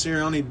because Nick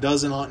Sirianni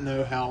does not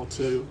know how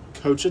to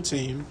coach a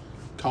team,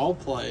 call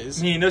I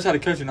plays. mean, he knows how to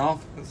coach an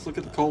offense. Look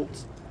at the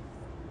Colts.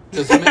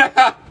 Does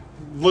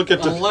Look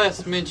at the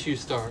unless Minshew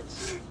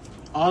starts.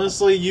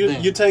 honestly, you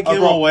Then. you take I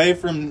him brought- away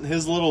from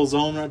his little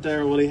zone right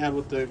there. What he had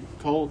with the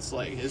Colts,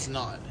 like he's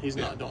not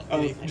doing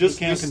anything. just-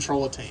 he can't just-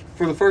 control a team.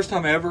 For the first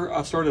time ever,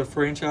 I started a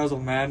franchise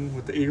on Madden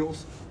with the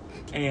Eagles,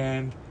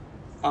 and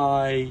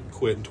I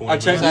Quit in 20 I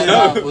changed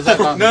minutes. Was that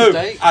by no,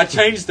 mistake? I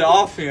changed the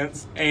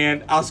offense,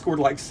 and I scored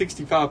like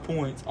 65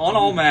 points on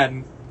all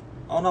Madden,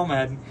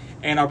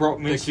 and I brought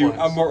Big Minshew. flex.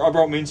 I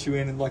brought Minshew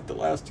in like the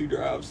last 2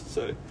 drives.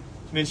 So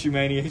Minshew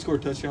mania, he scored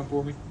a touchdown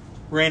for me.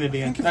 Ran it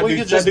in. I think if That we dude-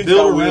 could that just dude's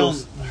build got around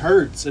wheels.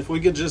 Hurts, if we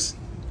could just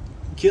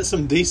get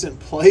some decent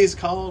plays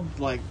called,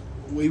 like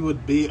we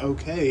would be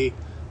okay.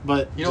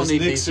 But You don't just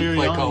need Nick decent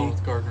play calling Sirianni,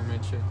 with Gardner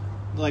Minshew.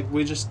 like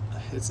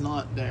it's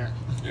not there.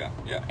 Yeah.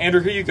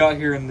 Andrew, who you got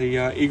here in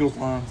the Eagles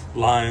lines?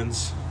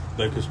 Lions.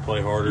 They just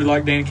play harder. You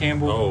like Dan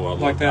Campbell? Oh, I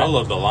love, like that? I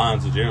love the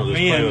Lions in general. They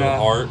just Me play and,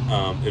 with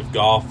heart. If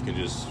Goff can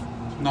just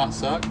not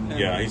suck.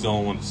 Yeah, he's the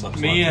only one that sucks.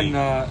 Me on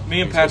our team. and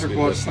He's Patrick supposed to be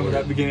watched the some of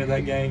best that beginning of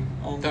that game.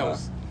 That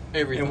was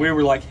everything. and we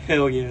were like,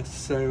 hell yes.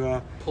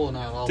 So pulling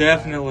out all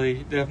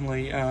definitely.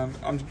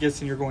 I'm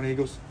guessing you're going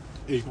Eagles.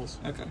 Eagles.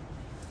 Okay.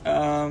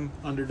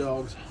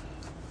 Underdogs.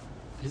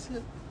 Is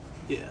it?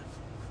 Yeah.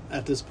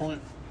 At this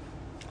point.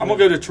 I'm gonna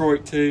go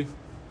Detroit too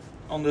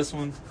on this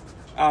one.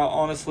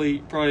 Honestly,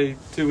 probably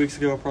 2 weeks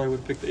ago, I probably would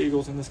have picked the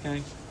Eagles in this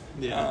game.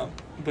 Yeah.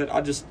 But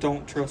I just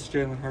don't trust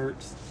Jalen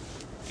Hurts,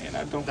 and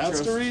I don't. That's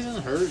trust, the reason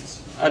it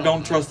hurts. I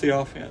don't trust the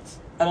offense.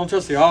 I don't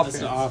trust the offense.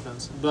 That's the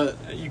offense.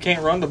 But You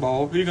can't run the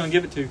ball. Who are you going to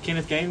give it to?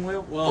 Kenneth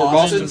Gainwell Well, or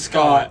Boston Austin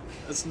Scott?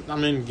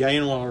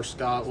 Gainwell or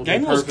Scott will be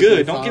Gainwell's perfectly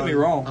good, don't get me fine.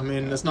 wrong. I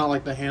mean, it's not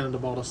like they handed the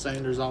ball to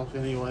Sanders off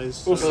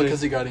anyways. We'll see.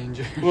 Because he got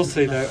injured. We'll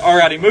see though.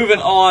 Alrighty, moving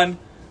on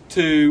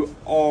to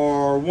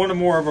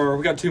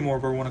we got two more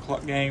of our 1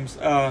 o'clock games.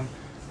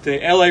 The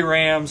LA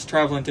Rams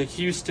traveling to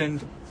Houston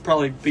to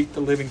probably beat the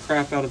living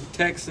crap out of the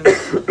Texans.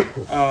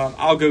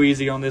 I'll go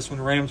easy on this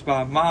one. Rams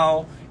by a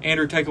mile.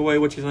 Andrew, take away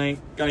what you think.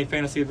 Got any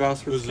fantasy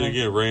advice for this This is game?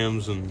 again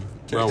Rams and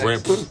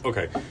Texans.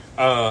 Okay.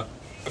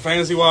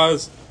 Fantasy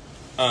wise,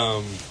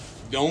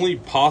 the only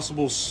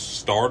possible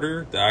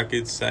starter that I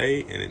could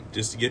say,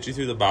 just to get you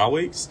through the bye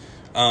weeks,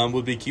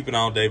 would be keep an eye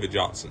on David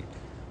Johnson.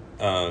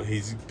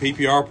 He's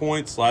PPR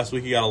points. Last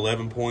week he got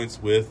 11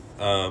 points with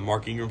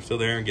Mark Ingram still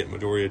there and getting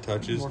majority of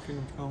touches.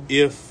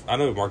 I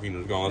know Mark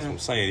Ingram's gone, that's what I'm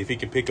saying. If he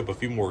could pick up a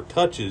few more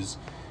touches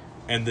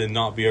and then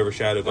not be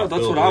overshadowed by Well,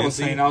 that's Phillip what I was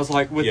Lindsay. saying. I was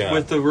like,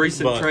 with the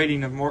recent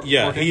trading of Mark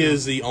Yeah, he Ingram.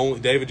 is the only.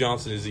 David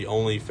Johnson is the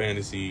only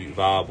fantasy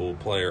viable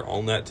player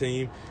on that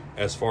team.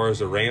 As far as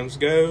the Rams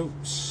go,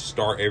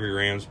 start every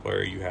Rams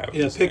player you have.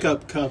 Yeah, pick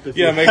up Cup if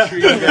Yeah, you make sure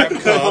you grab on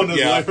Cup. his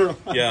waiver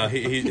line. Yeah,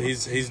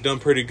 he's done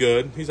pretty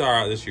good. He's all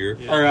right this year.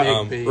 Yeah. All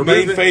right. Big.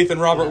 Remain faith in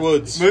Robert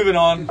Woods. Moving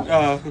on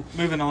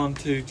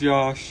to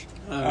Josh.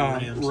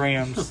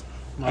 Rams.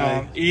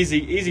 Easy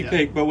Yeah.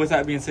 pick, but with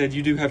that being said,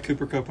 you do have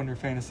Cooper Kupp on your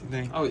fantasy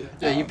thing. Oh yeah.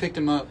 Yeah, you picked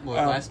him up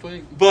last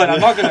week. But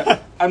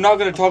I'm not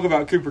gonna talk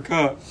about Cooper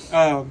Kupp.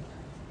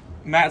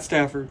 Matt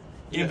Stafford,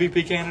 Yeah.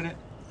 MVP candidate.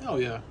 Oh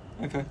yeah.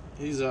 Okay,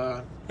 He's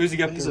who's he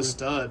got he's there a with?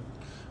 stud.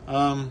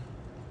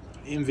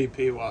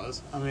 MVP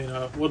wise, I mean,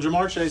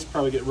 Jamar Chase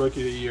probably get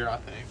Rookie of the Year, I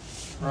think.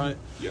 Right.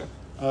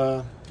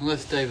 Yeah.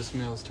 Unless Davis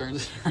Mills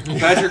turns it around.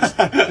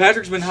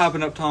 Patrick's been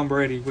hyping up Tom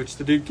Brady, which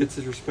the dude gets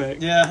his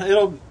respect.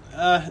 Yeah,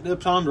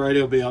 Tom Brady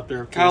will be up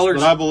there, of course,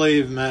 but I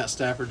believe Matt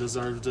Stafford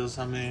deserves this.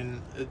 I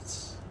mean,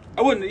 it's.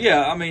 I wouldn't.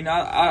 Yeah, I mean,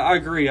 I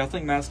agree. I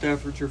think Matt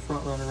Stafford's your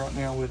front runner right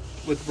now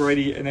with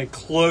Brady in a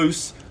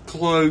close.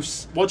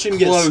 Watch him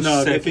get snubbed.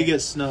 Second. If he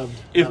gets snubbed,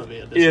 If- that'll be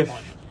a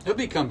disappointment. He'll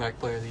be comeback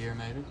player of the year,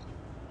 maybe.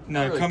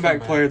 No, Really comeback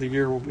comeback. player of the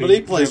year will be. But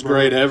he plays Joe Burrow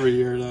great every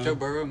year, though. Joe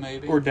Burrow,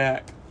 maybe. or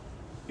Dak.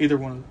 Either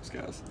one of those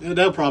guys. Yeah,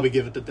 they'll probably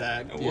give it to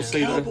Dak. We'll Yeah. see.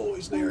 Though.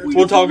 Cowboys there.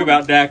 We'll talk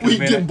about Dak in a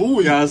Weekend minute,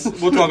 boy. guys.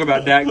 We'll talk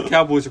about Dak. The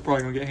Cowboys are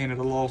probably going to get handed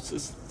a loss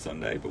this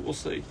Sunday, but we'll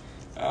see.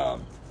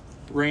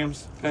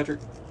 Rams, Patrick.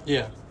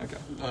 Yeah. Okay.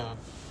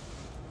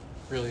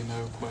 Really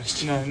no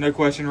question. No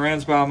question.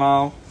 Rams by a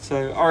mile.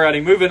 So,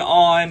 alrighty, moving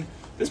on.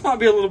 This might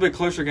be a little bit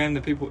closer game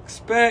than people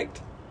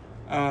expect.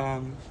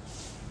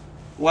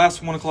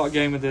 Last 1 o'clock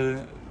game of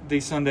the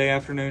Sunday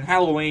afternoon.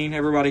 Halloween.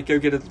 Everybody go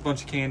get a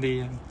bunch of candy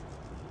and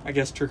I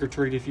guess trick or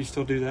treat if you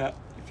still do that.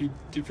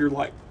 If you're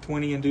like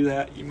 20 and do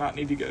that, you might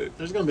need to go.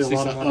 There's going to be a see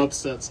lot somebody. of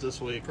upsets this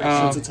week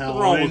since it's What's wrong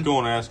with Halloween.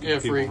 going asking Yeah,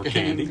 people free for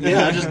candy. candy?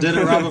 Yeah, I just did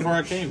it right before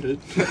I came, dude.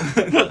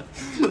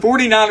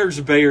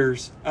 49ers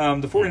Bears.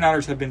 The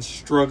 49ers have been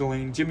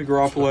struggling. Jimmy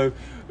Garoppolo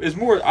is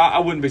more. I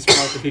wouldn't be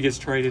surprised if he gets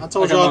traded. I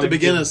told Like, y'all I'm at not the even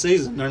beginning of kidding. the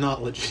season, they're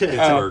not legit.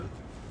 Pittsburgh.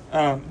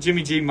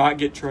 Jimmy G might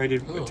get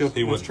traded Oh. until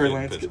He once wouldn't Trey fit in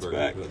Lance gets Pittsburgh,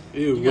 back. but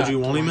Ew, You would you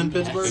got want him in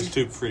 20 Pittsburgh? He's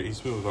too pretty.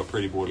 He's moving with a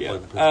pretty boy to play for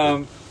Pittsburgh.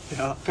 Yeah.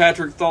 Yeah.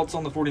 Patrick, thoughts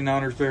on the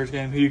 49ers Bears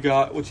game? Who you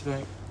got? What you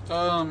think?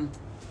 I'll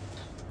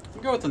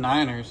go with the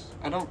Niners.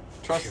 I don't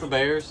trust the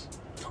Bears.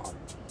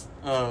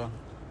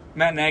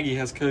 Matt Nagy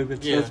has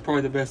COVID, so Yeah. that's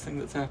probably the best thing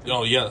that's happened.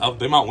 Oh yeah,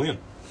 they might win.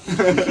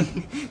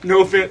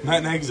 No offense,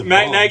 Matt Nagy's a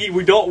Matt bum. Nagy.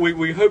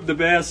 We hope the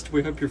best.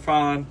 We hope you're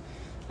fine.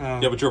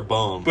 Yeah, but you're a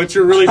bum. But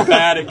you're really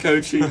bad at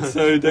coaching,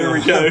 so there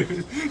we go.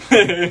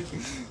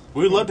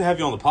 We would love to have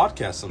you on the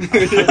podcast sometime.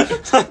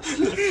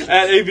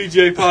 At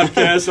ABJ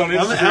Podcast on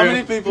Instagram. How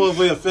many people have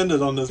we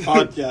offended on this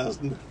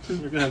podcast? We're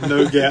going to have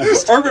no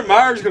guests. Urban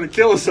Meyer's going to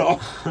kill us all.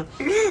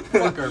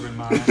 Fuck Urban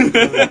Meyer.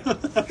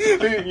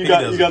 you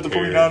got the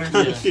care. 49ers?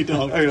 Yeah. He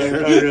don't Okay,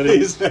 care. okay.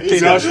 He's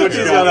Josh, what you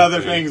got got?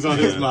 other things on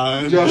his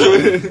mind. Josh,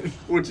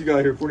 what you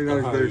got here?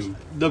 49ers Bears.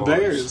 The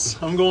Bears.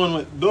 I'm going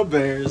with the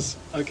Bears,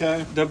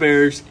 okay? The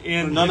Bears For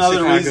in none Chicago.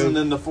 other reason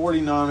than the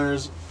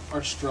 49ers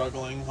are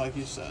struggling, like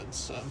you said.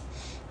 So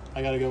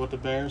I got to go with the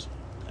Bears.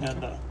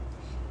 And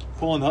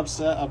pulling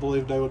upset, I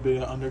believe they would be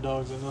the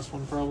underdogs in this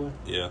one, probably.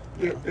 Yeah.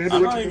 Yeah.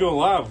 I'm not even going to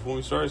lie. When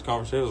we started this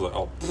conversation, I was like,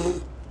 oh,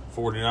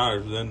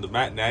 49ers. Then the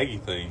Matt Nagy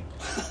thing.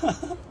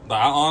 I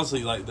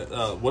honestly, like,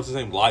 what's his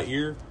name?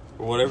 Lightyear?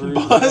 Or whatever.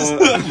 No,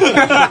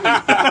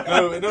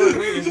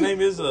 his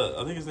name is,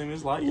 I think his name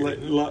is Lightyear.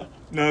 isn't it?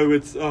 No,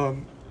 it's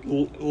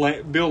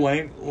Bill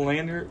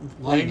Lanier.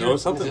 No,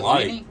 it's something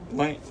like.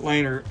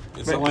 Lanier.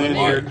 It's something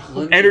Lanier.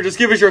 like. Andrew, just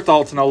give us your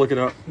thoughts and I'll look it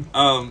up.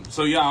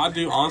 So yeah, I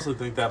do honestly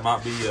think that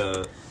might be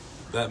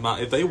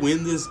if they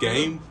win this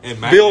game and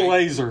Bill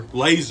Laser.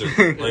 Laser.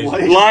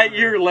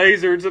 Lightyear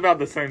Laser. It's about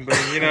the same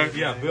thing, you know.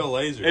 Yeah, Bill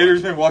Laser.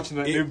 Andrew's been watching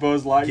that new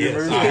Buzz Lightyear Yes,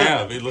 movie. I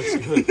have. It looks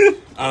good.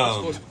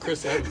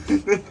 Chris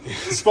Evans.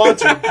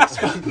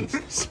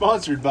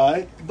 Sponsored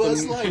by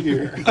Buzz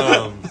Lightyear.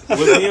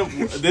 With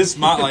him, this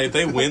might if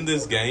they win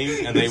this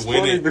game and they It's win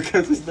funny it.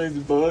 because his name's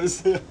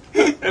Buzz and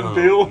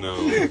Oh,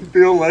 no.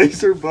 Bill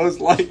Laser, Buzz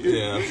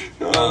Lightyear.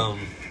 Yeah.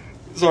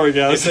 Sorry,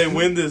 guys.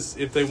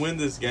 If they win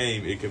this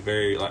game, it could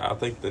I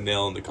think the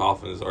nail in the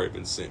coffin has already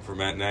been sent for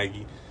Matt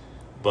Nagy.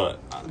 But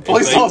if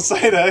Please they- don't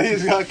say that.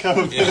 He's got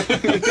COVID. Yeah.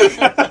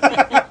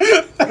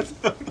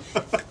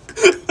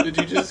 Did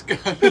you just go?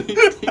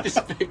 He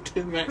just picked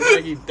him. Matt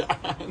Nagy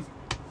died.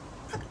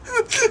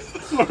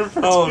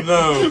 Oh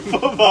no!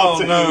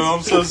 Oh no!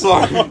 I'm so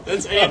sorry.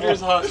 That's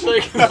Andrew's hot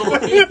shake. Matt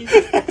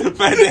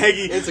Matt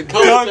Nagy. It's a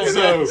done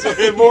cul-de-sac. so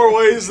in more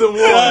ways than one.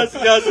 Guys,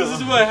 this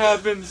is what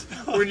happens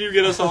when you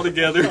get us all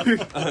together.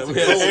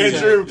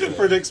 Andrew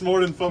predicts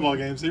more than football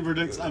games. He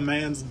predicts a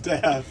man's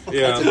death.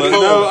 Yeah, That's a but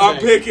no,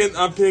 cul-de-sac.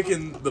 I'm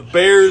picking the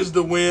Bears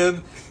to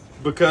win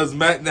because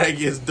Matt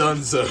Nagy has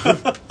done so.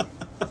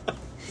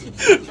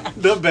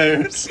 The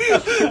Bears.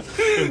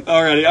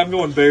 Alrighty, I'm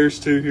going Bears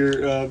too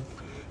here.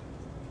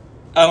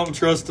 I don't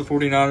trust the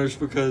 49ers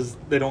because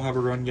they don't have a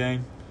run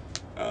game.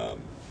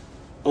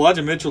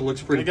 Elijah Mitchell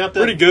looks pretty They got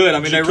that good. I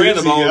mean, they ran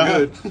the jacuzzi ball guy.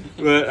 good.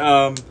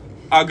 But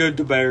I'll go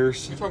to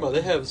Bears. You're talking about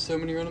they have so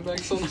many running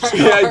backs on that.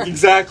 Yeah,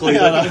 exactly.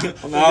 Yeah,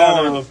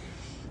 No,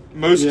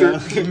 Mostert.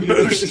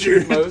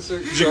 Mostert.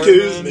 Mostert,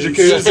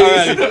 Jacuzzi.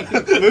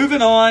 Alrighty.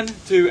 Moving on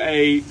to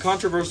a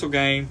controversial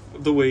game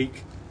of the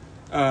week.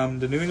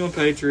 The New England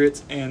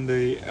Patriots and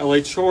the LA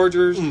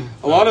Chargers.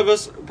 A lot of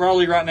us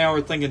probably right now are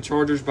thinking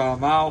Chargers by a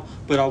mile,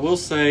 but I will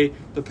say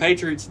the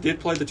Patriots did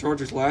play the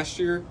Chargers last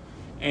year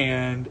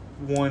and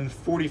won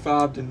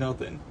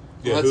 45-0.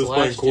 Yeah, That's who's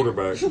playing last year.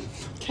 quarterback?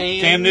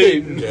 Cam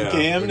Newton. Yeah,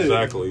 Cam Newton.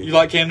 exactly. You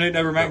like Cam Newton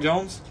over Mac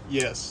Jones?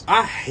 Yes.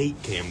 I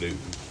hate Cam Newton.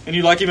 And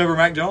you like him over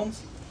Mac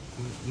Jones?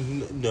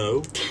 No,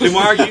 Then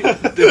why are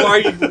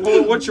you?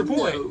 Well, what's your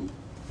point?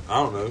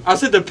 I don't know. I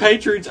said the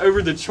Patriots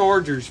over the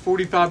Chargers,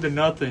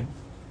 45-0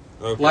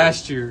 Okay.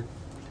 last year.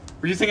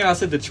 Were you thinking I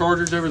said the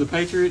Chargers over the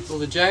Patriots? Well,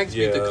 the Jags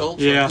beat the Yeah.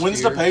 Colts. Yeah. last When's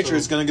year, the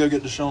Patriots so- going to go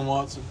get Deshaun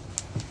Watson?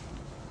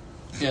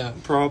 Yeah.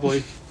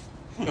 Probably.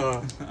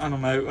 I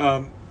don't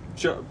know.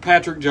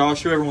 Patrick,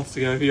 Josh, whoever wants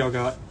to go. Who y'all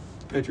got?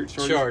 Patriots,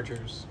 Chargers.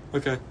 Chargers.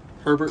 Okay.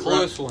 Herbert.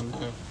 Close right? one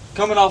though.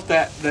 Coming off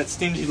that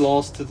stingy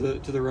loss to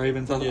the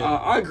Ravens, Yeah.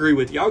 I agree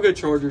with you. I'll go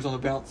Chargers on the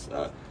bounce.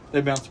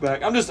 They bounce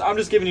back. I'm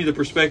just giving you the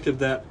perspective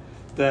that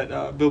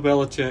Bill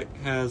Belichick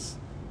has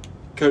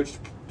coached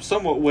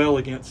somewhat well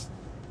against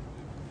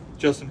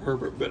Justin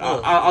Herbert, but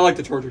I like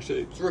the Chargers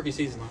too. It's rookie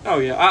season. Oh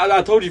yeah,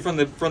 I told you from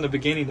the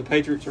beginning the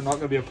Patriots are not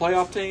going to be a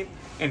playoff team,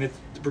 and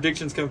the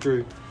predictions come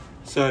true.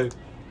 So,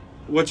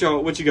 what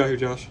you got here,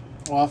 Josh?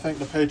 Well, I think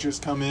the Patriots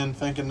come in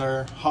thinking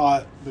they're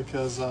hot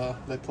because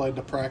they played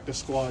the practice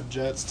squad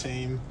Jets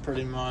team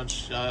pretty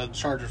much.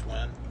 Chargers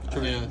win.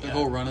 Yeah, the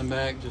whole running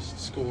back just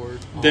scored.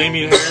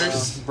 Damian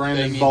Harris.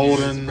 Brandon Damian Bolden.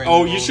 Harris, Brandon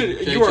Oh, you Bolden, should.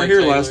 J.J. You weren't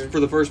here last Taylor. for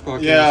the first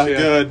podcast. Yeah,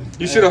 good.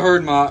 You should have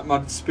heard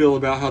my spiel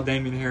about how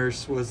Damian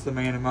Harris was the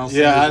man and Miles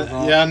Yeah, Sanders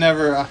was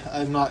not.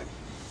 I'm not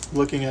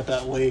looking at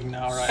that league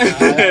now right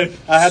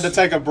now. I had to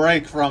take a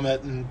break from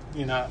it, and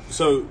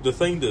So the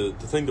thing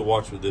to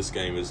watch with this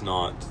game is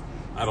not,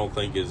 I don't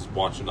think, is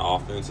watching the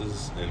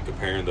offenses and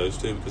comparing those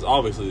two, because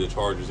obviously the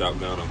Chargers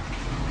outgun them.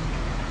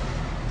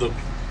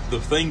 The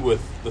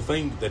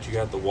thing that you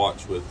have to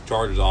watch with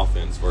Chargers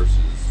offense versus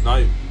not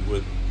even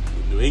with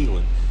New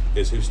England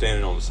is who's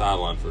standing on the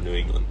sideline for New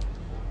England,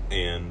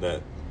 and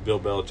that Bill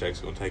Belichick's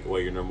going to take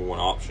away your number one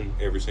option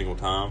every single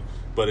time.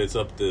 But it's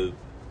up to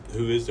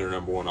who is their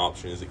number one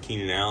option. Is it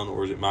Keenan Allen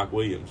or is it Mike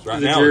Williams? Right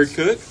Is it now, Jared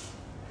it's-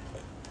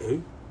 Cook?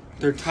 Who?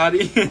 They're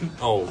tight end.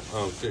 that old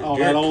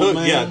Cook.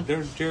 man?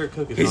 Yeah, Jared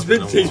Cook. Is He's not the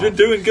been number one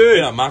doing good.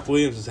 Yeah, Mike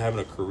Williams is having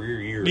a career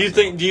year. Do you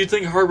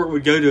think Herbert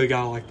would go to a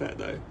guy like that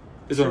though?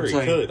 Is what Sure, I'm he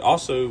saying. could.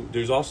 Also,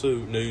 there's also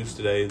news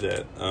today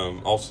that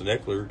Austin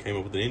Eckler came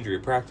up with an injury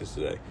at practice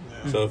today.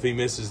 So if he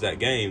misses that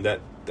game,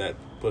 that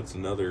puts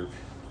another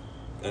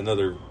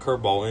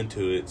curveball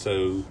into it.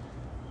 So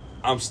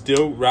I'm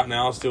still going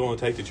to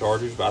take the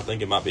Chargers, but I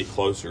think it might be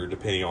closer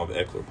depending on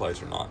if Eckler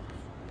plays or not.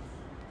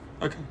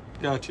 Okay,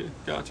 gotcha.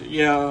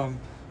 Yeah,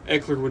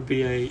 Eckler would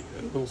be a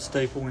little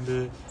staple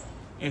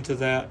into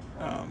that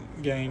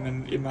game,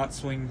 and it might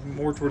swing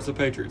more towards the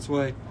Patriots'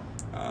 way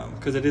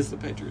because it is the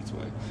Patriots'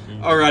 way.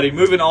 Alrighty,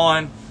 moving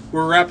on.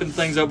 We're wrapping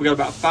things up. We got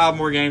about 5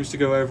 more games to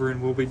go over,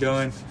 and we'll be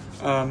done.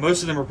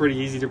 Most of them are pretty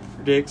easy to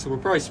predict, so we'll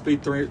probably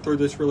speed through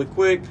this really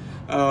quick.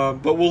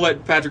 But we'll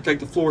let Patrick take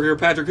the floor here.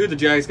 Patrick, who the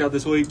Jags got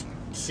this week?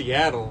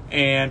 Seattle.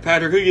 And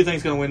Patrick, who do you think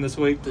is going to win this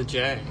week? The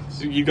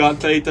Jags. You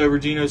got faith over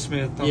Geno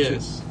Smith, don't you?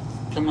 Yes.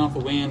 Coming off a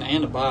win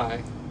and a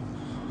bye.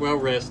 well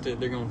rested.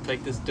 They're going to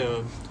take this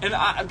dub. And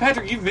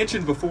Patrick, you've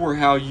mentioned before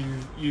how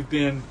you've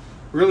been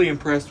really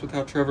impressed with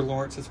how Trevor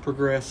Lawrence has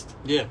progressed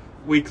Yeah,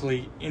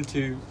 weekly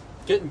into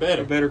getting a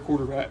better. better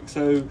quarterback.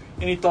 So,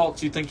 any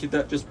thoughts? You think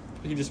that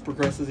he just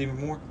progresses even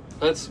more?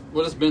 That's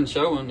what it's been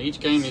showing. Each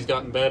game he's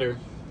gotten better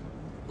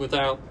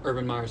without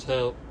Urban Meyer's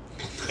help.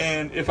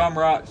 And if I'm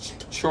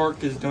right,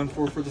 Shark is done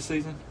for the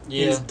season.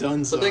 Yeah, He's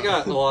done but they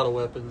got a lot of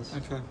weapons.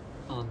 Okay.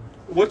 On.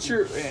 What's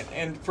your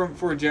and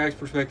for a Jags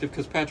perspective?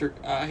 Because Patrick,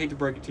 I hate to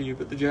break it to you,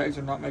 but the Jags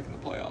are not making the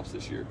playoffs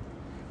this year.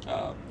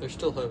 There's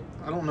still hope.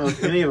 I don't know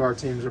if any of our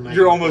teams are making.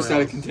 You're the almost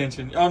out of playoffs.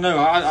 contention. Oh no,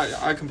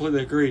 I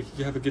completely agree.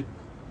 You have a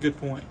good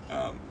point.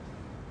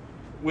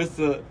 With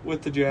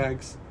the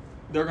Jags,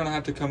 they're going to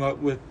have to come up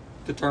with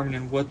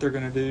determining what they're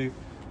going to do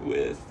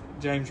with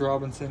James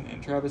Robinson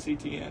and Travis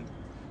Etienne.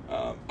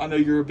 I know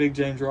you're a big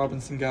James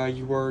Robinson guy.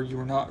 You were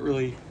not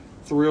really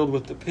thrilled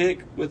with the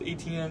pick with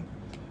Etienne.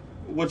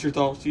 What's your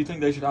thoughts? Do you think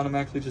they should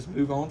automatically just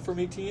move on from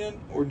Etienne,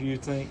 or do you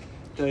think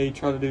they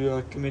try to do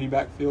a committee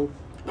backfield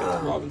with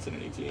Robinson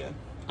and Etienne?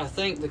 I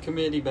think the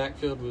committee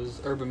backfield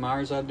was Urban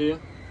Meyer's idea.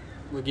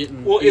 We're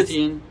getting Well,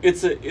 Etienne.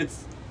 it's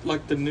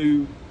like the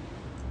new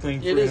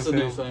thing for It is NFL. a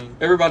new thing.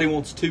 Everybody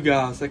wants two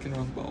guys that can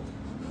run the ball.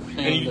 And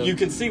And, you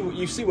can see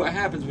what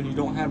happens when you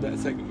don't have that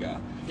second guy.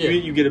 Yeah.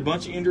 You get a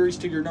bunch of injuries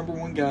to your number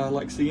one guy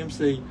like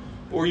CMC,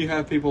 or you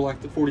have people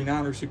like the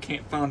 49ers who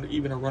can't find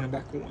even a running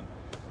back one.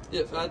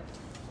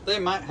 they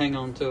might hang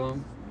on to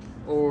him,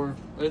 or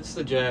it's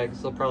the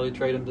Jags. They'll probably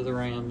trade him to the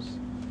Rams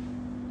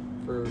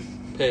for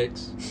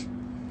picks.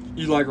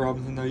 You like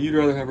Robinson though. You'd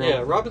rather have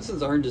Robinson. Yeah,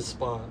 Robinson's earned his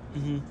spot.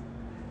 Mm-hmm.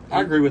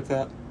 I agree with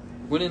that.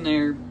 Went in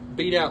there,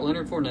 beat out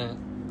Leonard Fournette,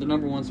 the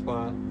number one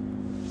spot.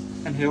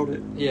 And held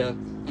it. Yeah,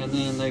 and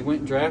then they went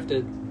and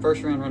drafted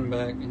first-round running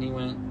back, and he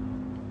went,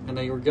 and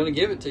they were going to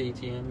give it to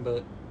Etienne,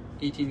 but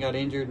Etienne got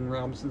injured, and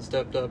Robinson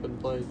stepped up and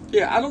played.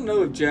 Yeah, I don't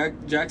know if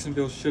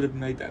Jacksonville should have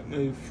made that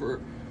move for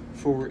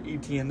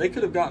Etienne. They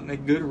could have gotten a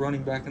good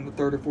running back in the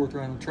third or fourth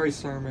round, Trey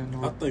Sermon.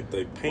 I think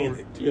they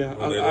panicked. Yeah,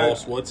 when they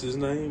lost what's his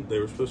name. They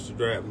were supposed to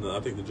draft. I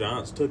think the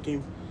Giants took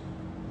him.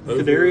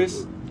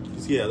 Kadarius?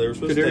 Yeah, they were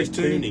supposed Kadarius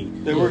to take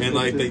Tooney. They were and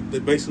supposed to. they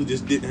basically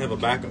just didn't have a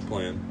backup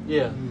plan.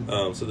 Yeah.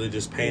 So they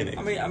just panicked.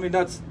 I mean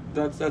that's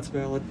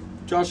valid.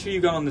 Josh, who you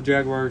got on the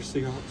Jaguars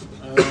Seahawks?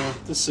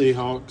 The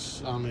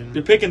Seahawks. I mean,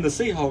 You're picking the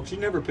Seahawks. You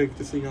never pick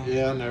the Seahawks.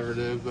 yeah, I never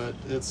do, but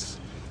it's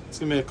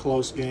gonna be a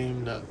close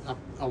game that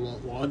I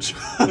won't watch.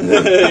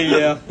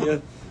 yeah.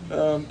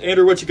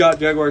 Andrew, what you got?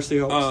 Jaguars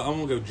Seahawks. I'm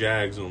gonna go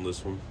Jags on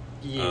this one.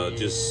 Yeah.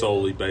 Just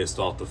solely based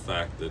off the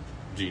fact that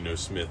Geno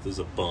Smith is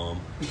a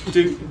bum.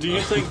 Do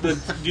you think the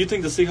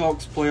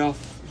Seahawks playoff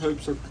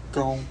hopes are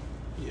gone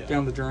Yeah.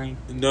 down the drain?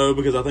 No,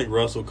 because I think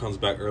Russell comes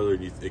back earlier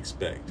than you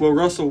expect. Well,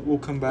 Russell will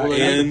come back.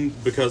 Well, And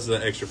because of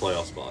the extra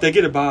playoff spot. They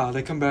get a bye.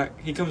 They come back.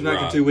 He comes back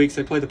in Right. 2 weeks.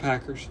 They play the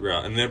Packers.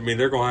 Right. And they're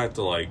going to have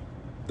to,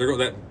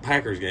 that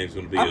Packers game's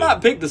going to be I might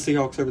pick the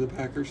Seahawks over the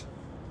Packers,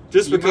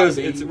 just You because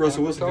might be it's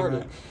Russell Wilson coming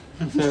back.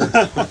 So,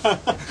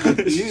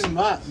 You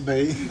might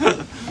be.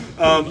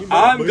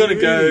 I'm gonna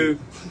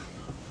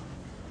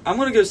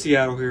go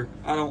Seattle here.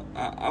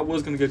 I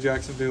was gonna go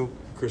Jacksonville,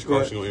 Chris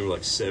Carson going to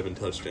with 7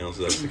 touchdowns.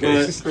 If that's the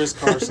but case. Chris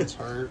Carson's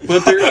hurt.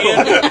 but they're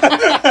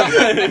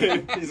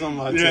in. He's on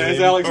my team. Yeah, it's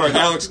Alex. Or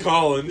Alex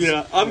Collins.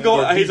 Yeah, I'm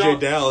going. Or He's DJ on,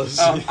 Dallas.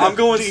 I'm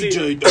going.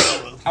 DJ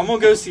Dallas. I'm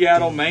gonna go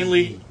Seattle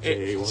mainly.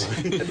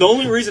 DJ. The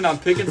only reason I'm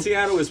picking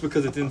Seattle is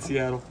because it's in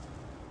Seattle.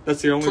 That's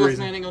the only Cliff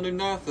reason. Manning gonna do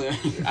nothing.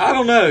 I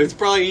don't know. He's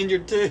probably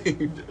injured too.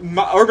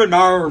 Urban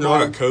Meyer. No,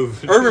 I got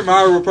COVID. Urban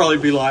Meyer will probably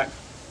be like,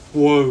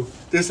 "Whoa,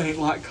 this ain't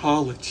like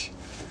college."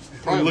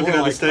 Probably Looking more at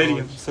the like stadium.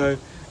 college. So,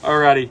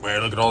 alrighty,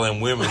 Man, look at all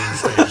them women in the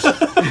stands.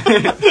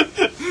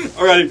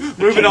 alrighty.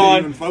 Moving Can't on.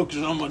 even focus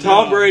on my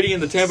Tom job. Brady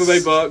and the Tampa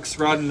Bay Bucks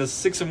riding the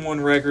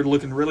 6-1 record,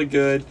 looking really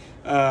good.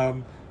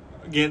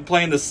 Again,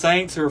 playing the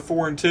Saints who are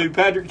 4-2.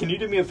 Patrick, can you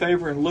do me a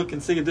favor and look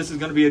and see if this is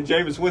going to be a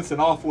Jameis Winston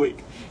off week?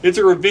 It's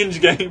a revenge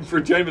game for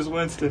Jameis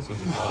Winston.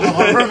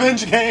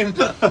 Revenge game.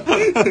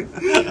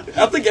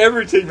 I think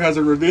every team has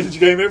a revenge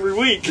game every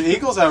week. The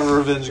Eagles have a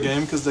revenge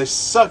game because they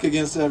suck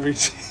against every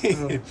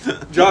team.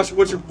 Josh,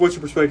 what's your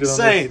perspective on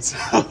Saints.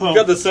 this? You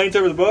got the Saints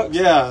over the Bucks?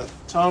 Yeah,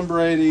 Tom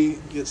Brady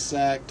gets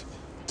sacked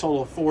a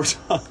total of 4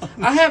 times.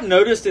 I have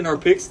noticed in our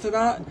picks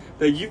tonight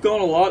that you've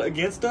gone a lot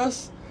against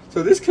us.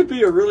 So this could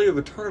be really of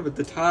a turn of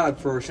the tide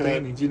for our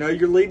standings. You know,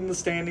 you're leading the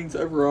standings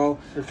overall.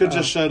 It could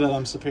just show that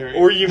I'm superior.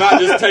 Or you might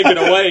just take it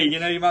away. You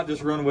know, you might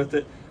just run with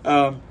it.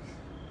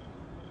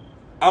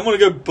 I'm going to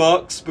go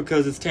Bucks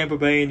because it's Tampa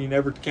Bay and you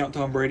never count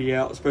Tom Brady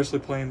out, especially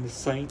playing the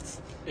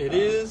Saints. It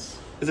is,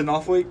 Is it an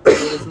off week? but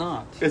it's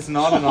not. It's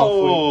not an off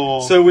Oh.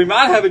 week. So we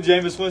might have a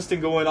Jameis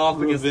Winston going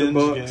off against the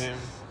Revenge Bucks. game.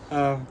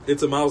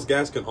 It's a Myles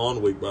Gaskin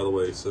on week, by the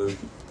way. So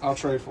I'll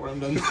trade for him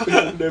then.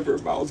 Never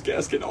a Myles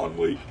Gaskin on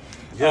week.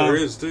 yeah, there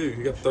is too.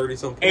 You got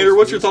 30-something. Andrew,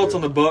 what's your thoughts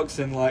on the Bucks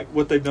and like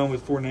what they've done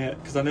with Fournette?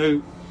 Because I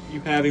know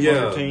you have him on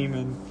your team,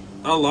 and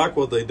I like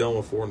what they've done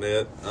with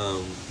Fournette.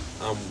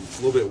 I'm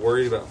a little bit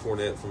worried about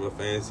Fournette from a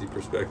fantasy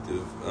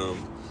perspective. I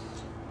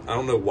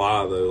don't know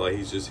why though. Like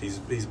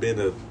he's been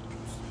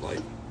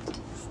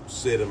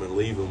sit him and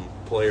leave him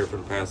player for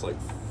the past like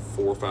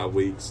 4 or 5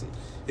 weeks. And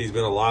he's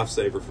been a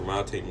lifesaver for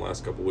my team the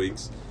last couple of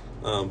weeks.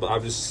 But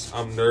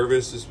I'm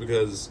nervous just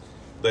because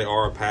they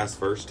are a pass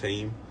first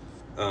team.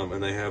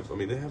 And they have, I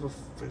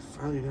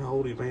don't know how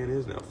old the man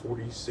is now,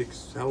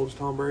 46. How old is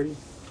Tom Brady?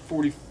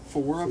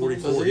 44, I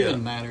believe. 44. Does it yeah.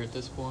 even matter at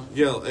this point?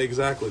 Yeah,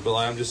 exactly. But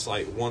I'm just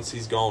like, once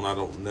he's gone, I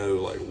don't know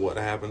like what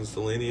happens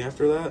to Lenny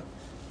after that.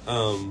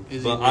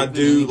 But I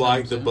do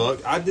like the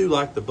Bucs. I do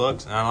like the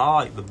Bucs, and I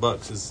like the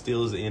Bucs as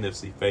still as the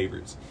NFC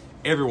favorites.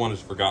 Everyone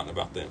has forgotten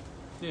about them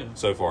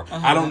so far.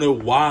 I don't know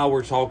why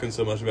we're talking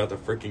so much about the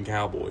freaking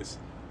Cowboys.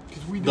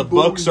 The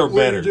Bucs are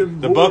better.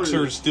 The Bucs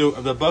are still.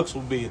 The Bucs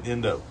will be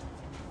end up.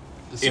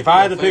 If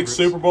I had to pick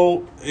Super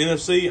Bowl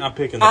NFC, I'm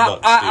picking the Bucs.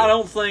 I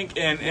don't think,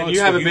 and you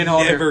haven't been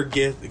on here. Never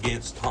get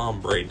against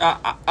Tom Brady.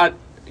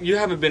 You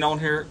haven't been on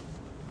here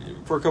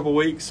for a couple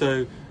weeks,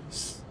 so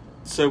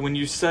when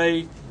you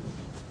say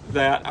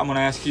that, I'm going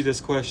to ask you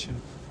this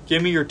question: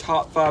 give me your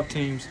top 5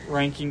 teams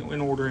ranking in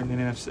order in the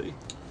NFC.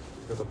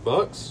 Got the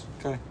Bucs.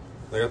 Okay.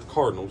 They got the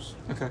Cardinals.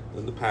 Okay.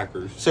 And the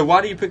Packers. So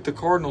why do you pick the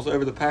Cardinals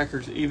over the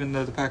Packers, even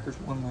though the Packers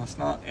won last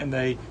night and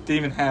they didn't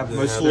even have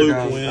most of their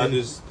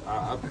guys?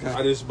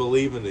 I just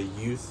believe in the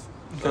youth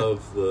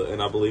of and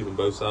I believe in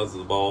both sides of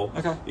the ball.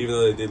 Okay. Even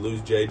though they did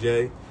lose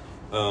JJ,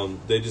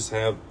 they just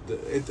have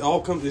it all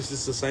comes. It's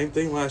just the same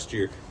thing last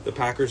year. The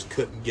Packers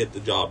couldn't get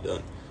the job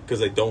done because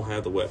they don't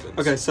have the weapons.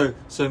 Okay, so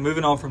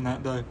moving on from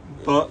that though,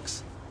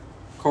 Bucs,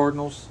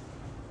 Cardinals,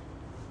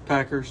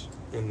 Packers.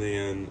 And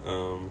then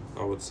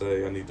I would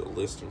say I need the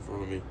list in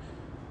front of me.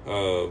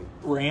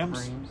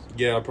 Rams.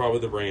 Yeah, probably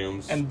the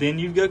Rams. And then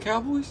you'd go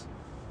Cowboys?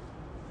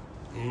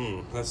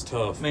 That's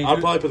tough. Man, I'd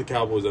probably put the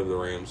Cowboys over the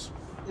Rams.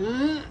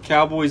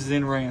 Cowboys,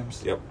 then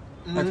Rams. Yep.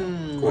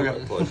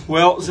 Okay.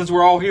 Well, since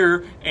we're all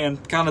here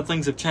and kind of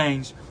things have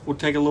changed, we'll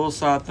take a little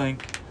side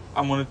thing.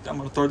 I'm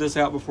gonna throw this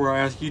out before I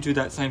ask you two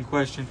that same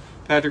question.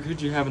 Patrick,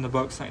 who'd you have in the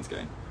Bucs Saints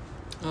game?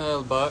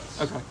 The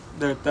Bucs.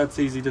 Okay, that's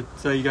easy to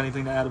say. You got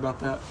anything to add about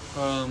that?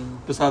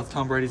 Besides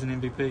Tom Brady's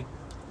an MVP.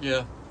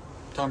 Yeah,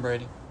 Tom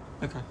Brady.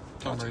 Okay,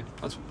 Tom Brady.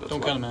 That's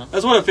Don't count him out.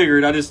 That's what I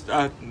figured. I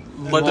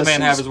let the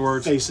man have his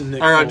words. All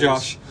right,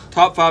 Josh.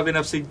 Top 5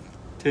 NFC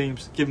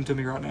teams. Give them to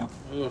me right now.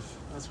 Oof,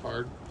 that's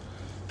hard.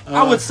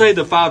 I would say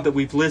the 5 that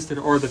we've listed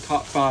are the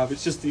top 5.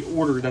 It's just the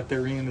order that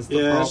they're in is the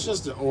problem. It's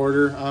just the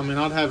order. I mean,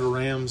 I'd have the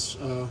Rams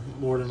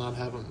more than I'd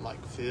have them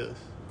like 5th.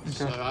 Okay.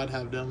 So I'd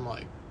have them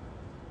like.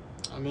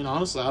 I mean,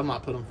 honestly, I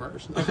might put them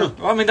first. Well,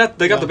 I mean,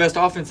 they got the best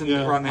offense in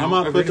right now. I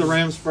might put the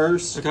Rams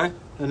first. Okay.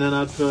 And then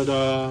I'd put,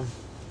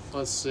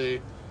 let's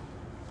see,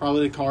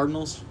 probably the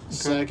Cardinals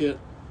second,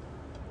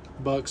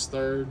 Bucs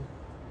third,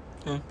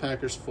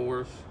 Packers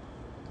fourth,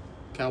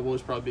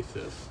 Cowboys probably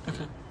 5th.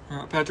 Okay. All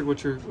right, Patrick,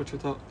 what's your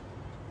thought?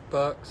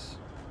 Bucs,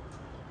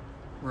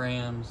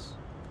 Rams,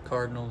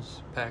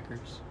 Cardinals,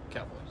 Packers,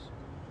 Cowboys.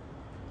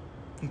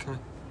 Okay.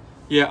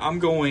 Yeah, I'm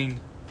going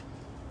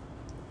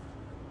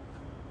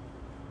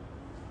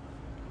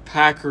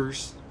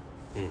Packers.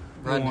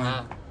 Right 1.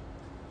 high.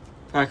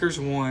 Packers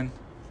 1,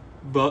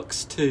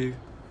 Bucs 2,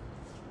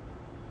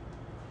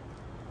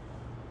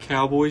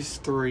 Cowboys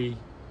 3,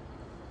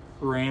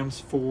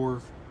 Rams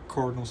 4,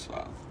 Cardinals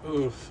 5.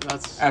 Oof,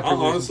 that's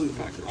honestly.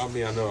 I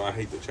mean, I know I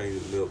hate to change it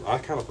in the middle. I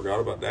kind of forgot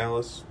about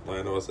Dallas.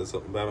 I know I said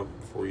something about them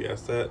before you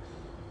asked that,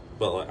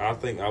 but like I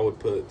think I would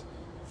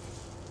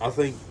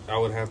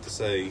have to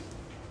say,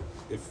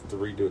 if to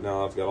redo it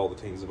now, I've got all the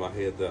teams in my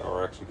head that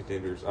are actually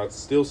contenders. I'd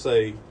still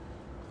say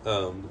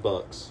the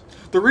Bucs.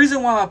 The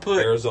reason why I put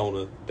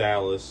Arizona,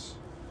 Dallas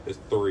is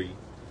 3,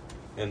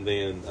 and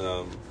then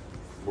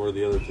what are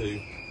the other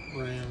 2?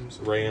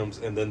 Rams,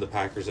 and then the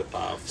Packers at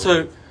 5.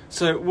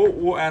 So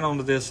we'll add on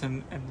to this,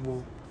 and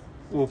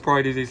we'll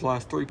probably do these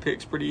last 3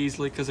 picks pretty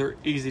easily because they're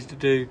easy to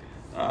do.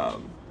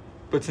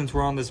 But since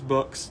we're on this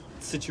Bucs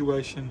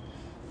situation,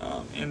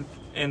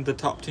 and the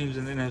top teams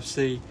in the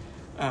NFC,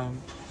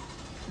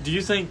 do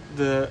you think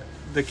the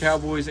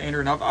Cowboys, Andrew,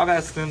 and I've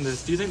asked them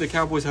this, do you think the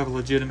Cowboys have a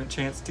legitimate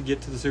chance to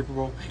get to the Super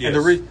Bowl? Yes.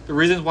 And the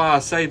reason why I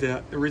say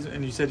that,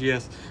 and you said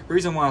yes, the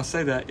reason why I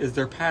say that is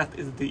their path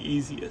is the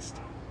easiest.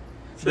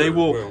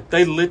 Sure,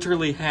 they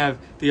literally have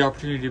the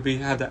opportunity to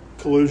have that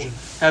collusion,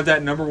 have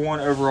that number 1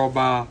 overall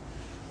bye,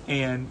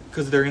 and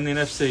because they're in the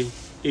NFC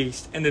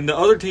East, and then the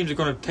other teams are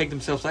going to take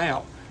themselves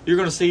out. You're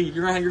going to see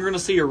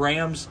a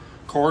Rams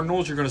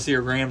Cardinals, you're going to see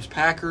a Rams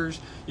Packers,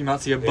 you might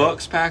see a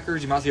Bucs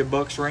Packers, you might see a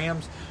Bucs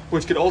Rams,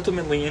 which could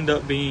ultimately end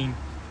up being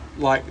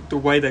like the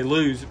way they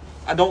lose.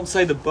 I don't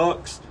say the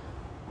Bucs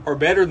are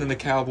better than the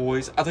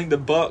Cowboys. I think if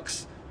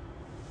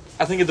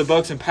the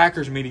Bucs and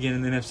Packers meet again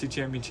in the NFC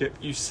Championship,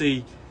 you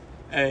see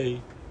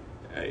a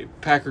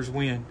Packers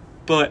win.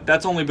 But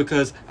that's only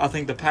because I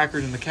think the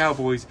Packers and the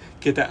Cowboys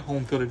get that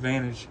home field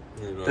advantage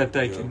that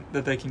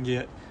they can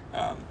get.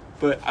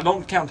 But I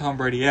don't count Tom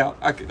Brady out.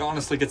 I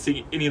honestly could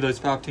see any of those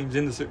 5 teams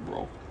in the Super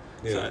Bowl.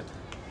 Yeah.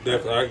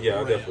 Definitely,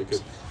 I definitely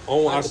could.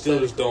 Oh, I still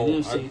just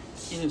don't.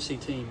 NFC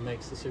team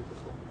makes the Super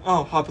Bowl.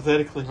 Oh,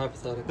 hypothetically.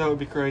 Hypothetically. That would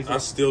be crazy. I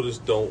still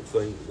just don't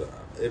think that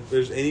if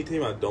there's any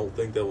team I don't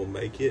think that will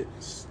make it,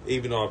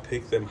 even though I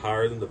pick them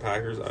higher than the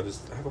Packers, I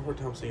just have a hard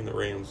time seeing the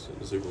Rams in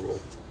the Super Bowl.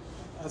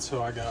 That's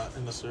who I got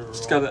in the Super Bowl.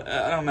 Just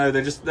gotta, I don't know.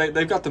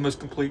 They've got the most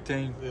complete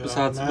team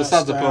besides the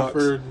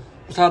Stafford. Bucs.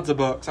 Besides the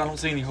Bucs, I don't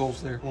see any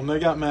holes there. When they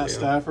got Matt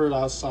Stafford,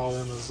 I saw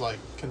them as like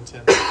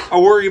contenders. I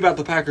worry about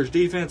the Packers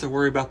defense. I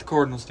worry about the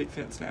Cardinals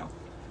defense now.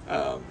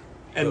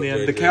 And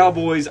then the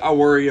Cowboys, I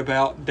worry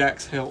about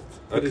Dak's health.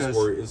 I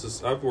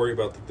worry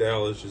about the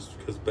Dallas just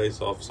because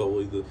based off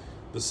solely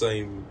the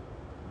same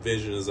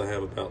vision as I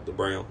have about the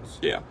Browns.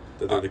 Yeah.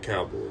 That they're the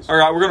Cowboys. All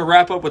right, we're going to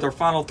wrap up with our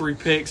final 3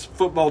 picks.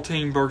 Football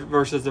team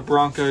versus the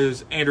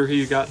Broncos. Andrew, who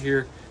you got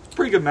here? It's a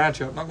pretty good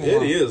matchup. Not gonna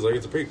lie. It is. Like,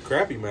 it's a pretty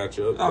crappy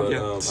matchup. Oh, but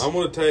yeah. I'm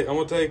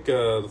gonna take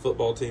the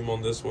football team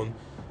on this one.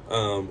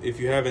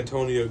 If you have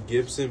Antonio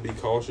Gibson, be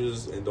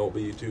cautious and don't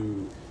be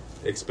too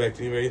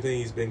expecting him anything.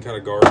 He's been kind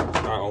of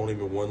garbage. I own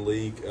him in one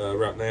league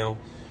right now,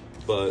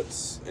 and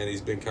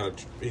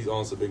he's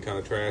honestly been kind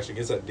of trash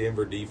against that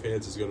Denver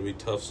defense. It's going to be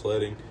tough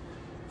sledding.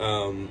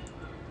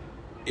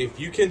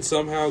 If you can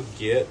somehow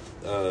get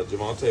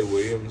Javonte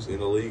Williams in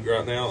the league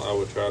right now, I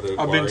would try to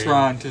acquire I've been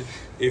trying to.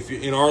 If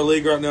you in our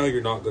league right now,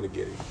 you're not going to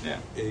get him. Yeah,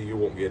 you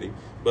won't get him.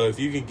 But if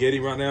you can get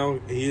him right now,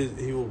 he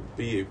will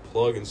be a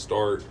plug and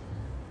start.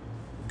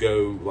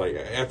 Go like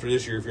after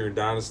this year if you're in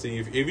Dynasty,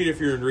 even if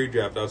you're in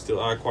redraft, I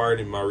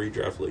acquired him in my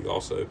redraft league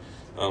also.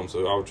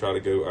 So I would try to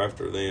go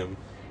after them.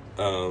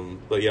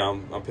 But yeah,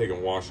 I'm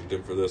picking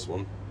Washington for this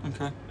one.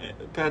 Okay,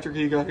 Patrick,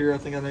 who you got here? I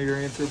think I know your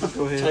answer, but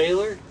go ahead.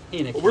 Taylor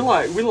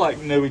Heineke. We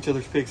know each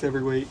other's picks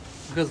every week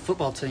because the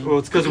football team. Well,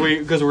 it's because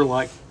we're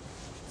like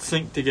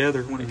synced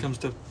together when it comes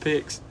to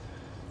picks.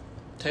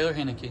 Taylor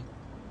Heineke,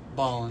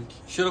 balling,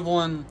 should have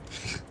won.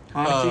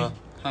 Heineken.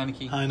 Heimlich.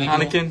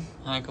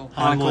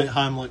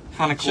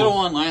 Should have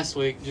won last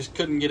week. Just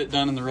couldn't get it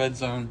done in the red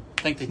zone.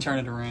 I think they turn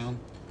it around.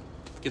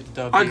 Get the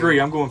W. I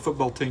agree. I'm going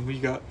football team. What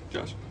you got,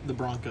 Josh? The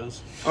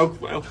Broncos. Oh,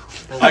 well.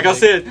 Like I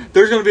said,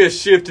 there's going to be a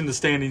shift in the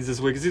standings this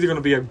week. It's either going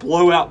to be a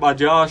blowout by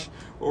Josh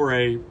or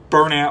a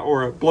burnout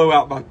or a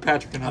blowout by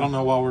Patrick and I. I don't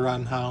know why we're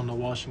riding high on the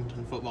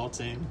Washington football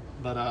team,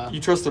 but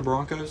you trust the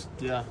Broncos?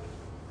 Yeah,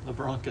 the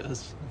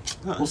Broncos.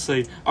 We'll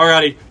see.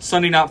 Alrighty,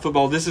 Sunday Night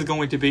Football. This is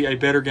going to be a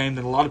better game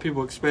than a lot of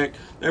people expect.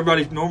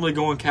 Everybody's normally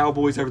going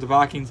Cowboys over the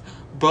Vikings,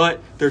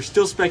 but there's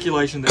still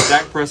speculation that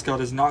Dak Prescott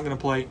is not going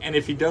to play, and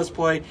if he does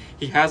play,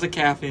 he has a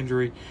calf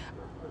injury.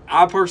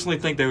 I personally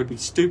think they would be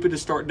stupid to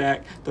start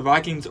Dak. The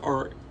Vikings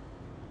are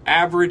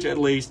average at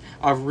least.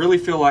 I really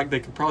feel like they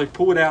could probably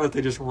pull it out if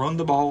they just run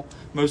the ball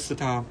most of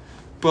the time.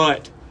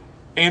 But,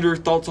 Andrew,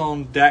 thoughts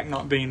on Dak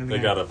not being in the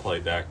game? They got to play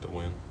Dak to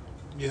win.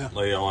 Yeah.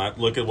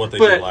 Look at what they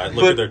did last.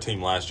 Look at their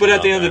team last year. But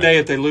at the end of the day,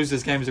 if they lose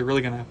this game, is it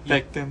really going to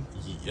affect them?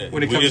 Yeah.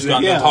 When it we comes just to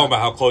got done talking about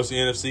how close the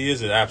NFC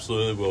is. It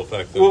absolutely will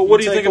affect them. Well, what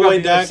do you think about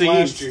the Dak NFC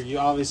last East? year? You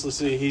obviously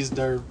see he's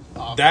their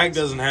offense. Dak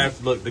doesn't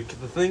have look. The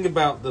thing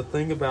about a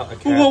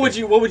cap. Well,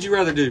 what would you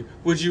rather do?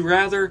 Would you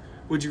rather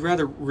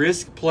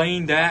risk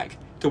playing Dak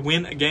to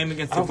win a game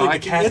against the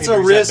Vikings? It's a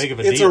risk.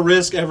 It's a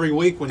risk every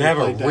week when they you have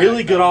play a Dak.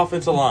 really good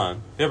offensive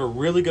line. They have a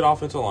really good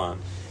offensive line.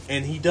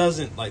 And he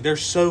doesn't they're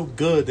so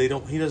good. He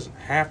doesn't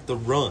have to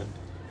run.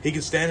 He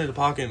can stand in the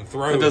pocket and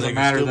throw. It doesn't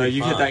matter though.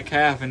 You hit that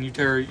calf and you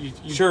tear.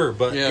 Sure,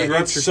 but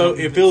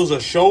if it was a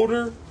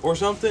shoulder or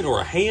something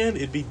or a hand,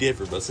 it'd be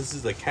different. But since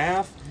it's a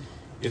calf,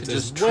 it's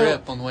just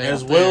trip on the way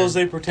as out well there. as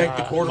they protect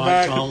the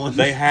quarterback.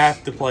 They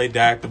have to play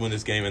Dak to win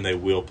this game, and they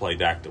will play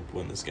Dak to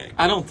win this game.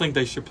 I don't think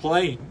they should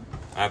play.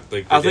 I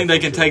think they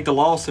can take the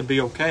loss and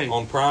be okay.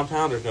 On prime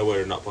time, there's no way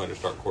they're not playing their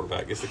start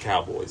quarterback. It's the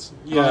Cowboys.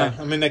 Yeah,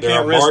 I mean they They're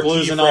can't a risk marquee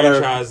losing all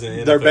franchise in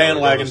the their NFL.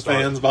 bandwagon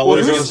fans by Well,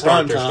 losing who's in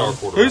prime their star time.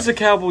 quarterback? Who's the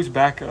Cowboys'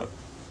 backup?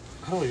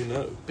 I don't even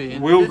know.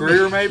 Will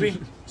Greer, maybe?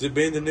 Is it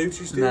Ben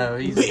DiNucci still? No,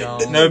 he's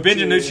gone. No, Ben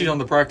DiNucci's on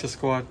the practice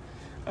squad.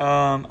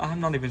 I'm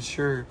not even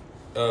sure.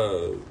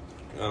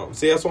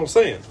 See, that's what I'm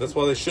saying. That's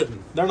why they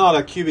shouldn't. They're not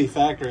a QB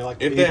factory like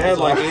if the they had Eagles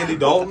like are. Andy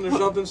Dalton or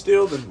something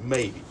still, then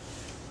maybe.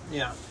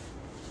 Yeah.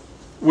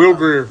 Will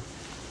Greer.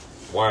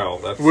 Wow,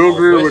 that's Will awful.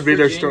 Greer West would be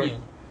their Virginia.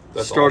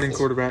 starting awful.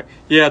 quarterback.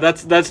 Yeah,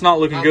 that's not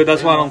looking good.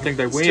 That's why I don't think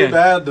they It's win. too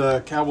bad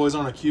the Cowboys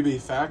aren't a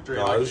QB factory.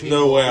 No, like there's the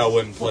no way I Eagles.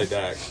 wouldn't play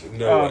Dak.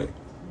 No way.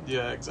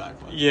 Yeah,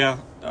 exactly. Yeah.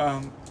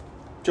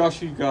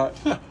 Josh, you got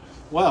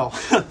Well,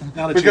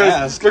 now that you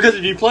ask, because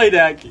if you play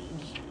Dak,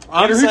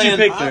 I'm who'd you saying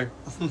pick there?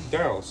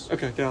 Dallas.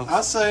 Okay, Dallas.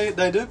 I say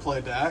they do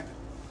play Dak.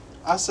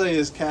 I say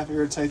his calf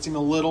irritates him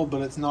a little,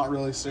 but it's not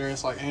really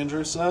serious, like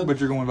Andrew said. But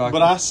you're going Vikings.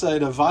 But I say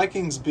the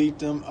Vikings beat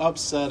them,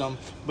 upset them.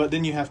 But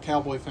then you have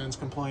Cowboy fans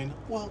complain,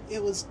 well,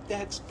 it was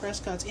Dak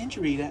Prescott's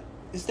injury.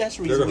 That's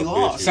the reason we gonna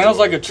lost. bitch Sounds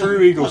like a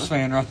true Eagles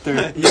fan right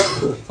there.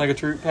 Yep. Like a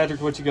true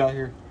Patrick. What you got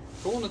here?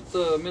 Going with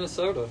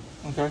Minnesota.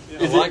 Okay.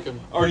 Yeah, I like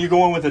him. Are you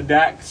going with a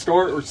Dak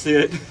start or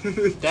sit?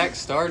 Dak's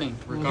starting,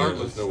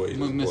 regardless. There's no way he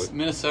doesn't play.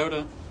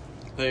 Minnesota,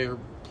 they're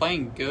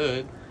playing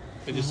good.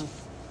 They just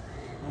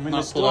I mean, Not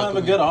they still pull out have the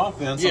a good win.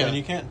 offense. Yeah. I mean,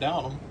 you can't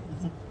doubt them.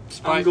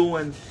 I'm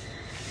going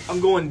I'm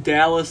going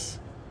Dallas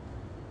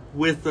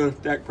with the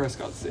Dak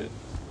Prescott sit.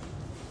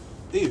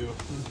 Ew.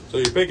 So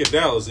you're picking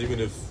Dallas, even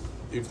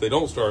if they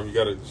don't start him, you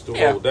got to still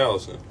roll with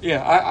Dallas in.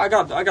 Yeah, I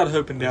got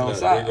hope in Dallas.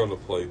 They're going to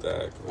play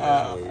Dak.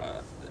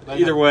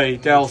 Either way,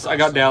 Dallas. I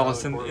got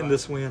Dallas in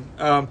this win.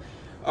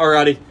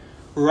 Alrighty,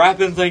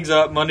 wrapping things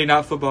up. Monday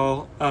Night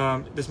Football.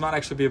 This might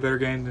actually be a better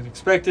game than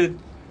expected.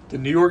 The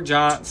New York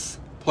Giants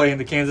playing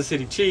the Kansas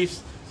City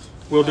Chiefs.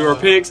 We'll do our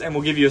picks and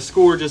we'll give you a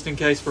score just in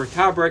case for a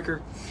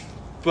tiebreaker.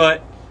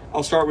 But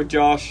I'll start with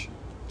Josh.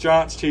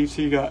 Giants, Chiefs.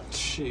 Who you got?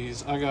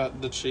 Jeez, I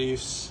got the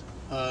Chiefs.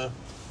 28-10.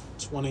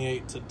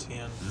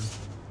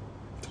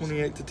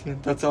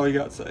 28-10. That's all you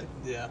got to say.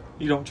 Yeah.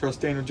 You don't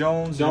trust Daniel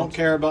Jones. Don't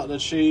care about the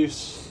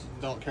Chiefs.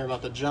 Don't care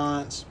about the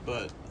Giants.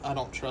 But I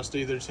don't trust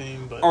either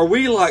team. But are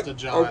we like the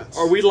Giants.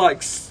 Are we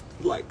like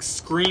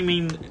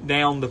screaming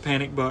down the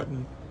panic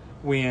button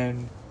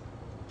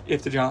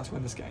if the Giants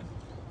win this game?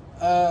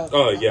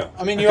 Yeah.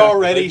 I mean, Okay. you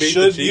already They beat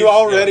should. the Chiefs, You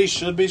already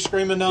should be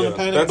screaming down the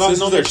panic button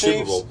this on is the their Super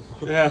Chiefs. Bowl.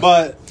 Yeah.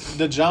 But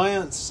the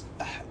Giants,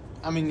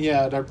 I mean,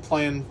 yeah, they're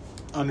playing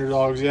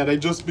underdogs. Yeah, they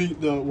just beat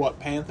the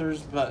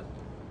Panthers, but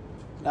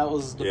that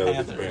was the Yeah, they beat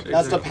the Panthers. Panthers.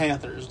 That's the Exactly.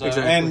 Panthers, though.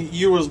 Exactly. And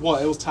you was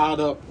what? It was tied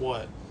up.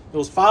 What? It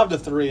was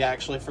 5-3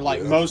 actually for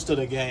like Yeah. most of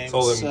the game. It's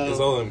all them, so, it's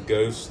all them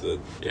ghosts that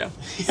Yeah.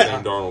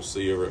 Sam Darnold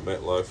see over at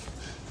MetLife.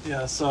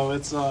 yeah. So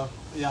it's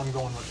yeah, I'm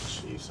going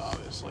with the Chiefs,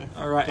 obviously.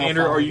 All right, They'll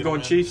Andrew, are finally you get a going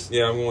win. Chiefs?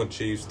 Yeah, I'm going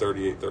Chiefs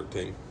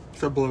 38-13.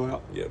 It's a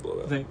blowout. Yeah,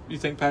 blow that. You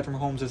think Patrick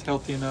Mahomes is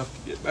healthy enough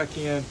to get back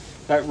in?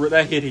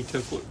 That hit he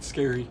took looked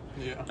scary.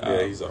 Yeah.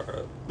 Yeah, he's all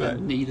right. But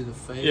The knee to the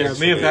face. yeah,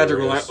 me and Patrick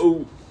were like,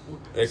 "Oh."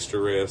 Extra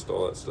rest,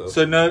 all that stuff.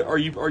 So no, are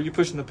you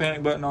pushing the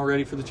panic button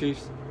already for the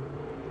Chiefs?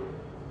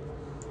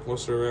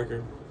 What's their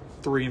record?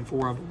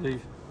 3-4, I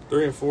believe.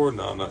 3-4?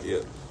 No, not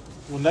yet.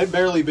 When they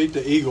barely beat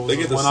the Eagles, They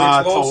get the when 6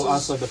 I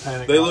losses. said the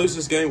panic. They button. lose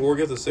this game. We'll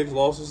get the 6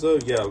 losses though.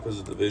 Yeah, because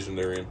of the division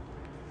they're in.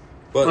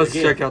 But Let's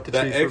again, check out the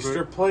that Chiefs real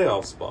extra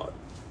playoff spot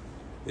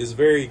is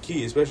very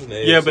key, especially in the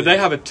AFC. Yeah, but they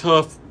have a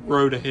tough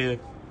road ahead.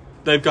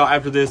 They've got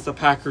after this the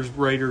Packers,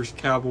 Raiders,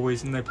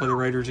 Cowboys, and they play the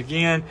Raiders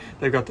again.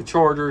 They've got the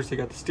Chargers, they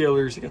got the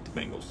Steelers, they got the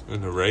Bengals.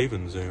 and the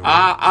Ravens.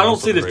 I don't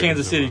see the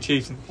Kansas City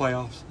Chiefs in the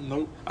playoffs.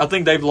 Nope. I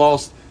think they've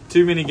lost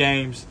too many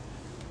games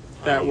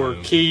that were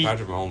key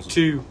Patrick Mahomes.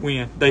 to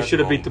win. They Patrick should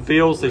have beat the Mahomes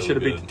Bills. They really should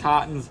have beat good. the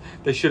Titans.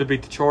 They should have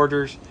beat the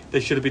Chargers. They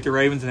should have beat the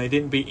Ravens, and they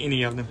didn't beat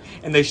any of them.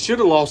 And they should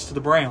have lost to the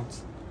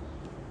Browns.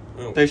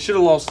 Oh. They should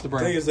have lost to the The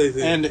thing Browns. is,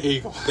 And the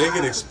Eagles. they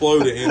can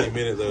explode at any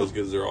minute though,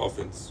 because their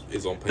offense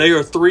is on pace. They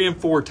are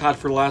 3-4, tied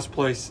for last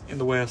place in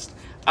the West.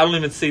 I don't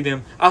even see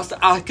them.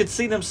 I could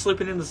see them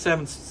slipping in the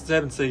 7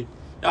 seed.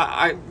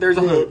 There's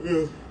a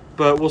hope,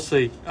 but we'll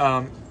see.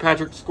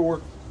 Patrick, score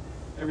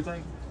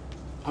everything.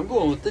 I'm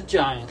going with the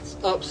Giants.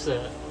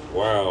 Upset.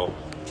 Wow,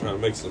 trying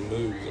to make some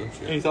moves,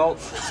 aren't you? Any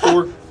thoughts?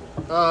 Score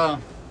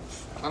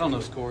I don't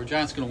know score.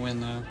 Giants going to win,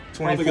 though.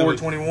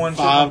 24-21.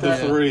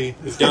 5-3.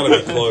 It's got to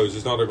be close.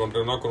 It's not. They're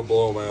not going to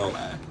blow them out.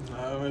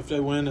 No, if they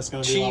win, it's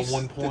going to be like Chiefs,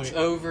 1 point. it's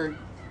over.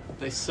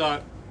 They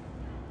suck.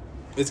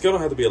 It's going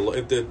to have to be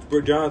if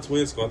the Giants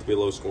win, it's going to have to be a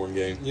low scoring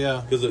game.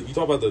 Yeah. Because you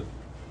talk about the.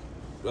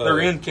 They're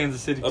in Kansas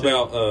City. Too.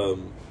 About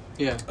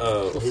Yeah.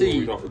 who see. are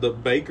we talking? The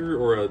Baker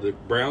or the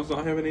Browns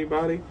not having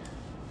anybody.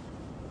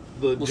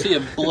 We'll see a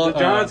blow. The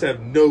Giants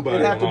have nobody.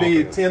 It'd have to on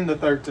be offense.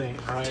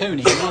 10-13, right?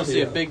 Tooney. I want to see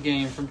Yeah. a big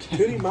game from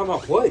Tooney Tooney. might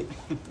not play.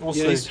 We'll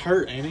Yeah, see. he's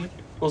hurt, ain't he?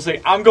 We'll see.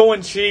 I'm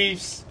going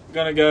Chiefs.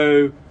 Gonna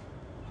go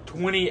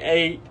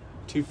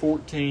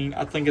 28-14.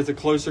 I think it's a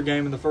closer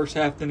game in the first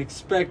half than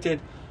expected,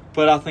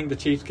 but I think the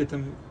Chiefs get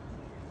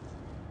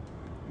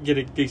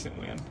a decent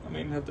win. I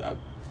mean,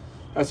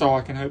 that's all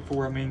I can hope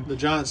for. I mean, The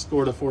Giants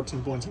scored a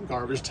 14 points in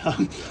garbage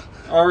time.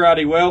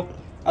 alrighty. Well,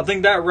 I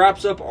think that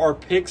wraps up our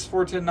picks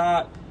for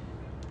tonight.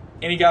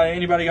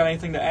 Anybody got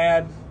anything to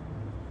add?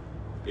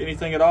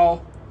 Anything at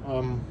all?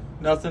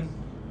 Nothing.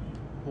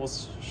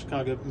 What's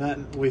Chicago?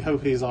 Matt, we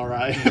hope he's all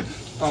right.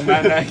 Oh,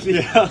 Matt Nagy.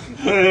 Yeah.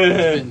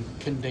 Been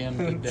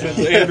condemned to death.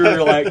 Andrew,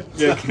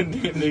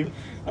 condemned him.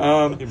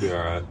 He'll be all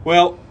right.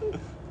 Well,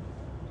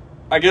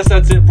 I guess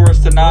that's it for us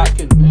tonight.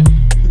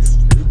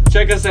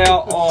 Check us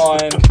out on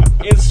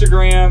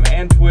Instagram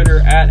and Twitter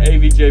at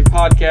AVJ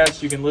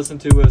Podcast. You can listen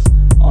to us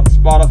on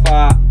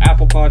Spotify,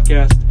 Apple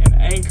Podcast, and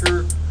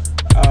Anchor.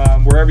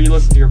 Wherever you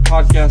listen to your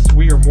podcasts,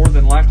 we are more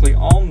than likely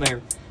on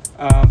there.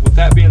 With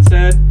that being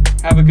said,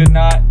 have a good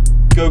night.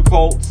 Go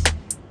Colts.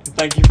 And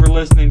thank you for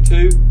listening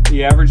to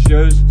the Average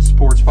Joe's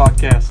Sports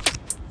Podcast.